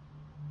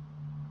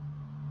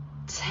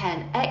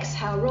 10.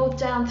 Exhale, roll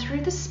down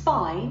through the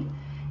spine.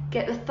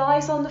 Get the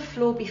thighs on the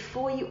floor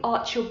before you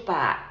arch your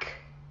back.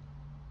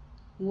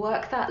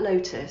 Work that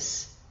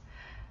lotus.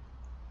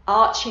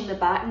 Arching the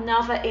back,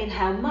 Nava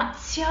inhale,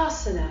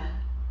 Matsyasana.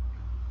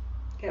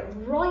 Get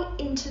right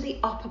into the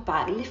upper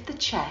back, lift the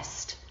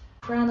chest.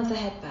 Crown of the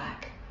head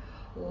back.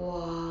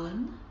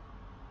 1,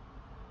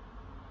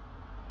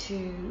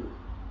 2,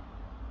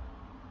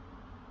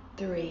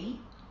 3,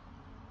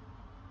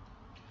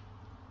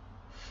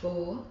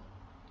 4,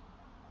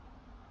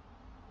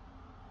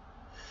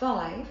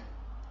 5,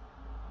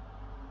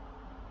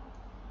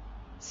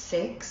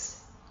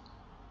 6,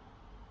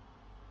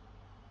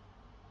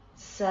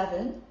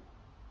 7,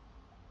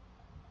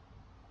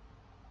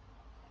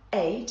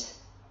 8,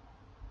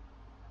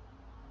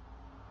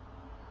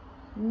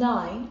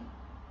 9,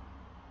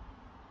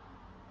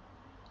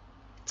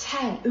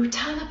 10.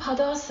 Uttana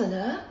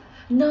Padasana,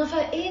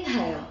 Nava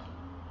inhale.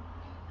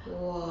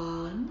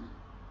 1,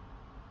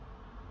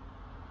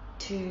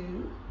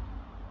 2,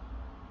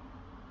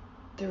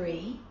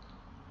 3,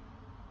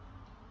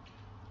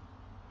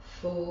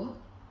 4,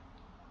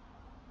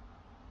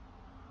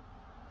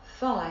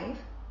 5,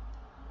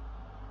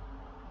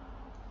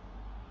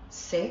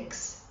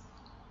 6,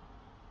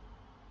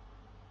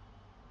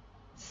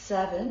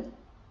 7,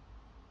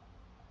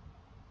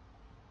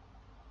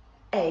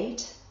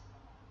 8,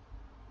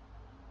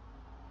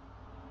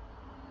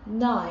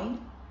 9,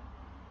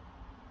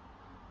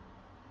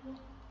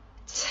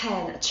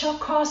 10.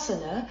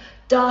 Chakrasana,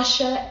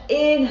 Dasha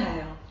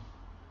inhale.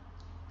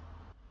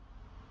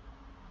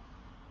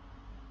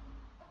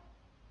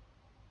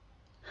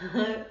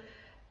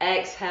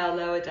 Exhale,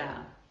 lower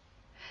down.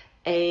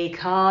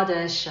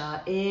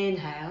 Ekadasha,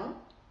 inhale.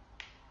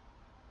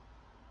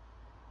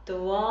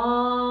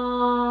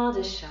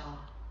 Dwadasha.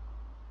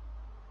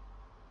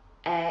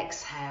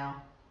 Exhale.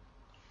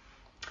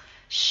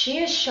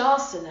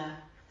 Shirshasana,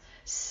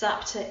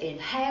 Sapta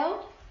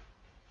inhale.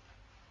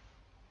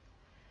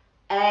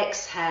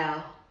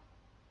 Exhale.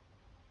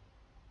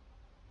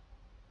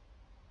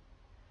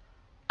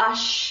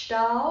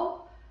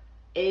 Ashtau,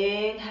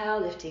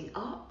 inhale, lifting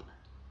up.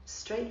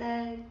 Straight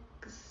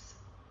legs.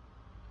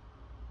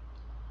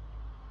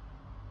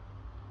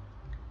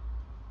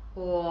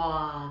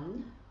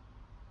 1,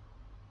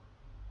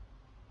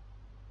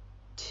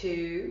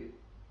 2,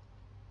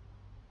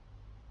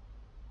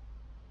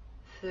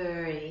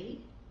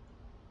 3,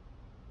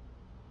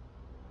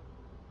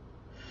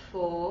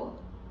 4,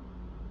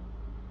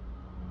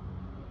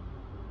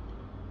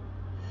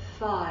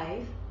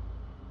 5,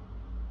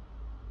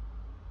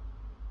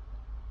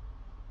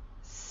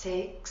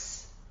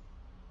 6,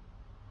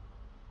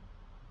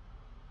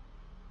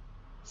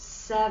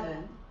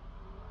 7,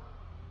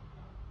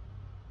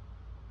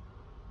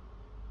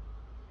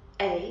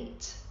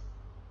 8,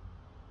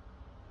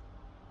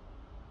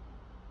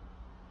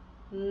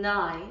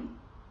 9,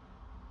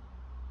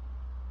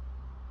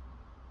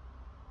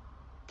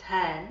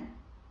 10,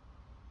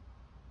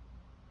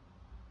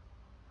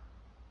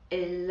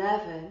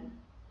 11,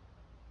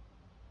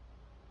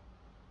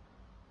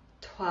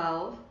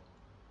 12,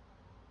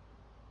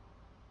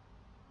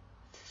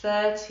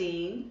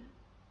 13,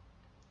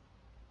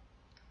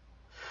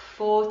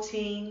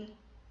 14,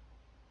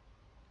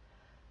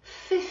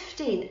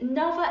 15.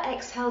 Nava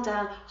exhale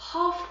down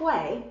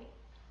halfway.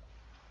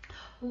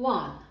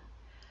 1,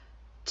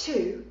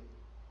 2,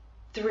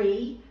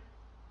 3,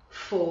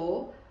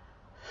 4,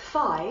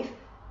 5,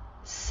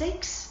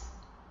 6,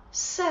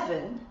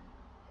 7,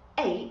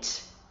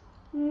 8,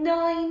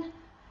 9,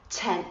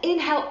 10.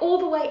 Inhale all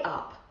the way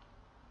up.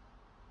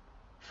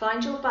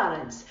 Find your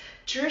balance.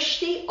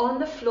 Drishti on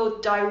the floor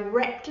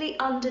directly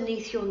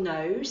underneath your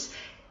nose.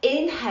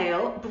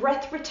 Inhale,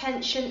 breath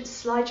retention,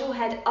 slide your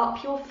head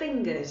up your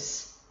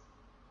fingers.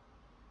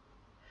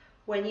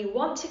 When you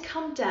want to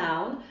come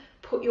down,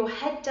 put your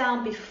head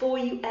down before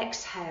you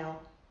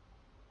exhale.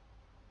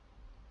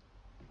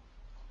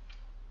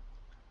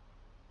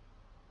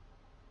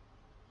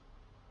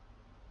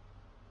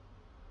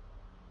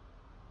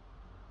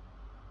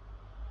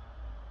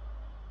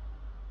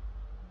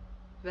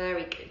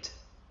 Very good.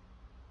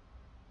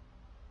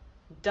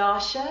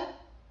 Dasha,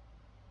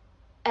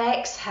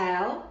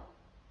 exhale,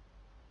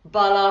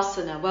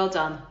 Balasana, well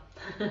done.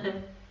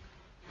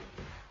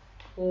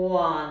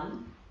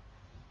 1,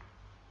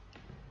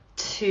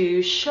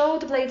 2,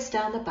 shoulder blades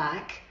down the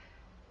back,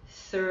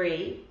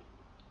 3,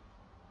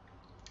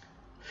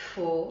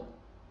 4,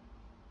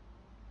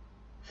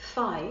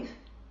 5,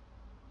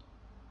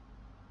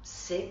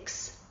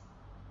 6,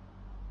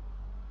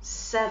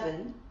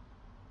 7,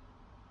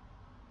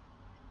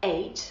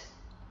 8,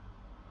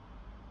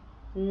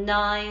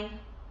 9,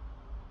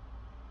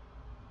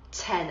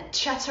 10.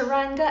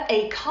 Chaturanga,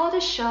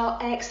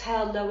 Ekadasha,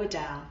 exhale, lower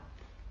down.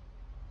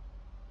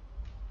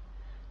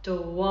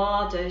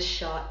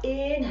 Dwadasha,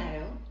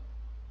 inhale.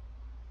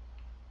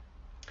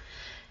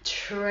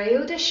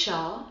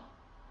 Trayodasha,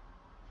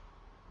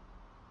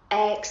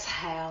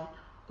 exhale.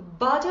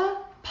 Baddha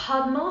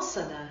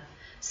Padmasana,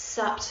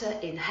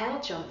 Sapta, inhale,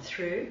 jump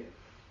through.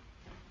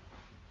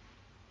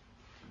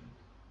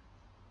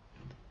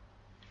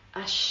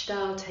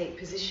 Ashtal, take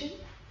position.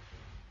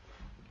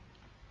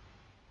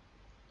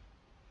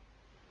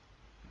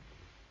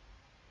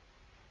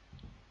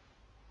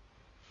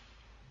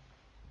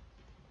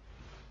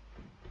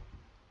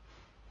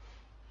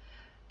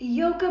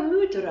 Yoga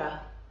Mudra,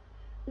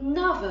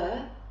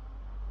 Nava,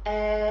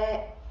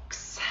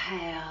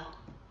 exhale.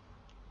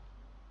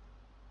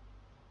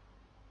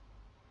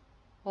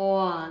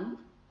 1,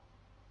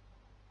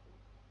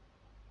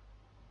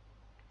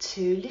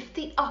 2, lift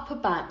the upper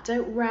back,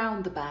 don't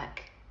round the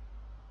back.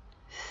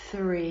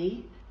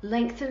 3,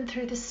 lengthen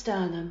through the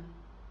sternum.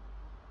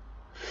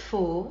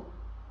 4,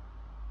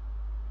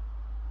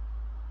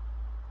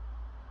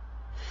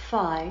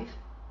 5,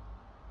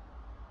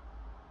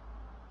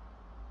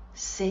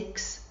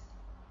 6,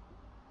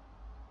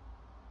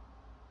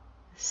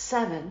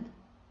 7,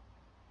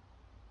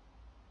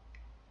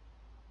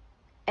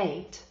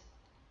 8,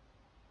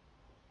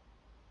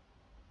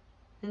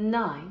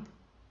 9,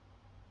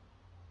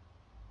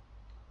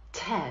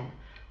 10.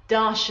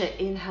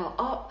 Dasha, inhale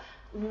up.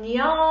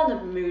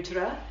 Jnana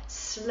Mudra,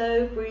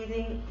 slow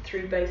breathing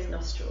through both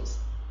nostrils.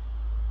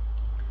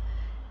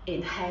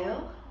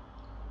 Inhale.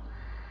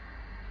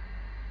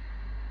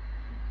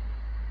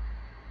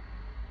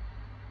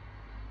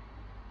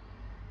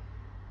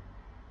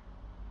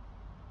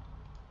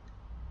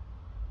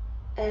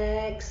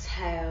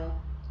 Exhale.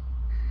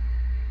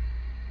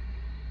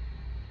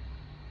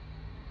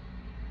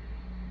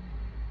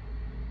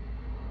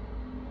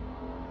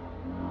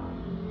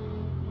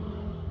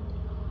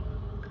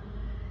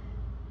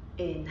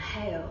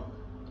 Inhale.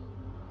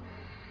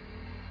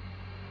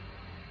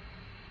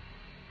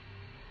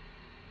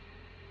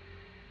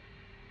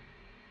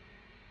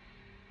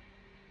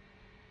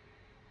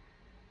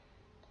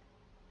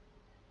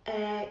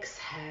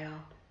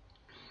 Exhale.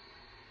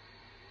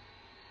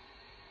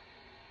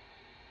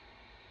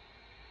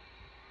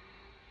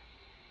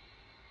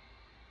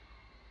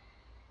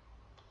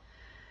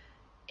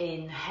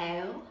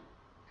 Inhale.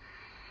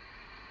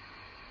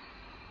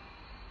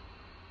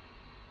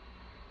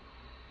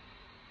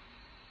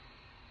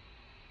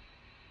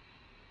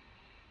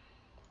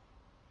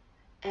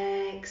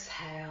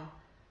 Exhale.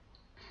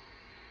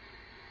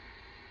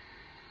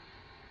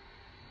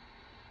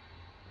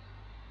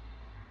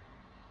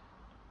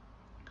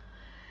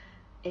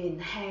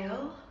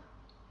 Inhale.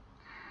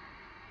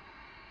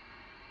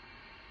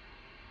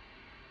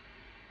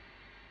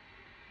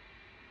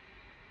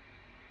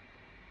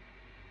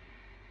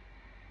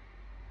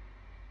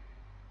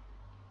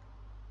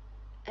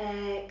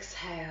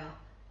 Exhale.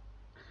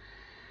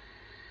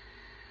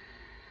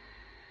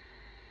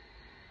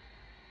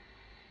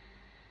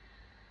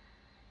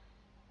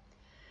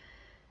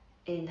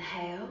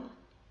 Inhale.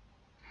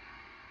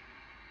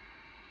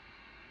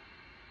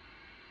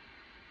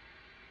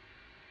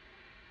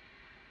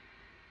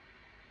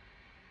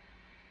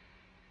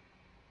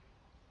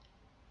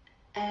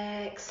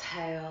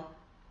 Exhale.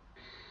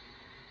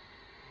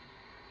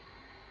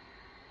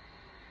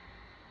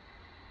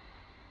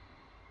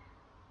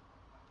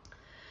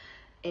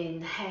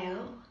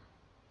 Inhale.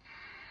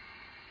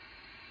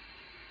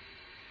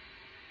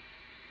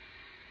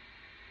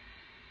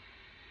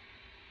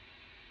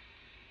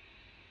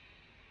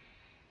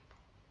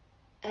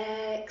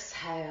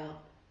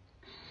 Exhale.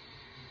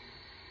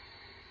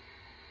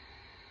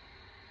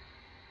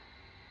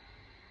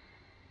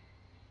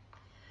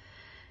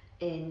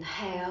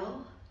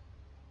 Inhale.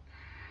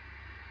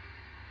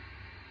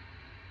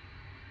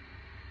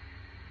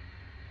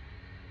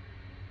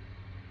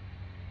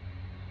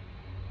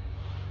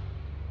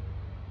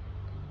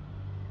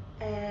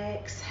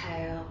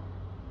 exhale.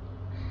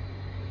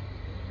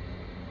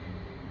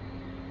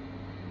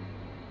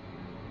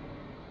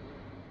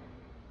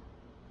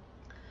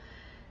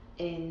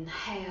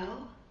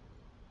 Inhale.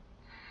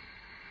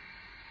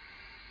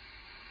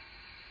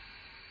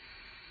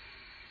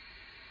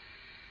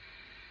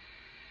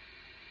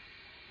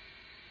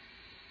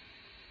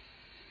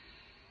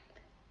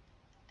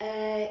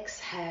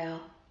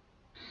 Exhale.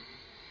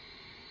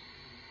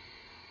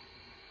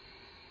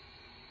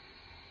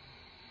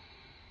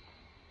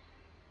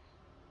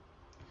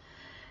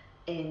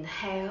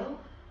 Inhale.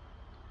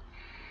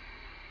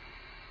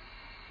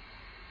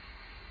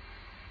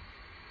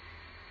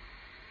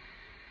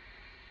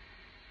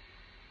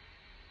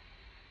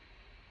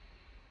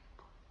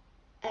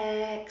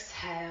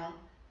 Exhale.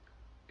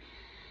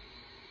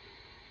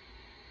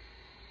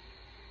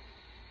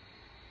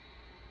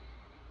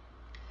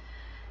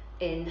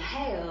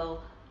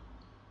 Inhale.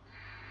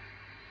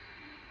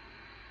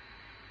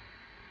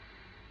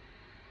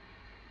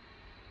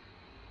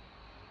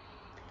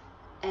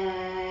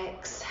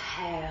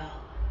 Exhale.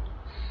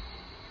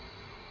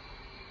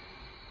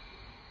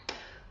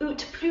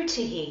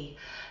 Utplutihi.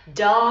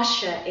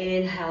 Dasha,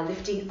 inhale,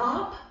 lifting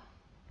up.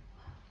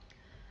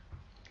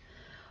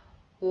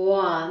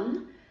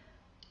 1,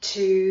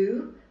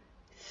 2,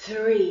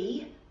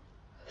 3,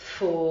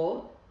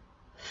 4,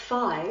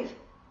 5,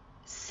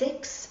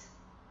 6,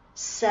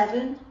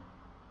 7,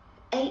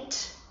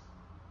 8,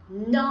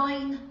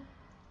 9,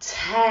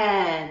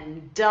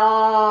 10.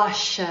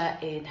 Dasha,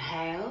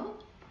 inhale.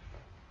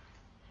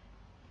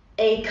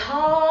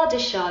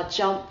 Ekadasha,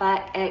 jump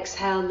back,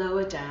 exhale,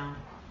 lower down.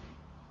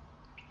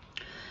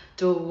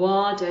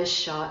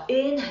 Dwadasha,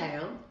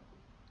 inhale.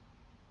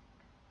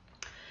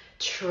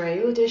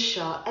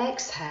 Trayodasha,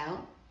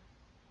 exhale.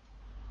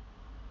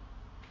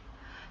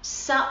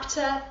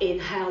 Supta,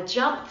 inhale,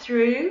 jump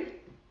through.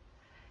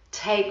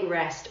 Take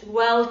rest.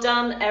 Well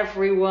done,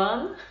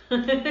 everyone.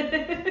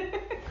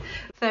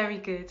 Very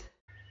good.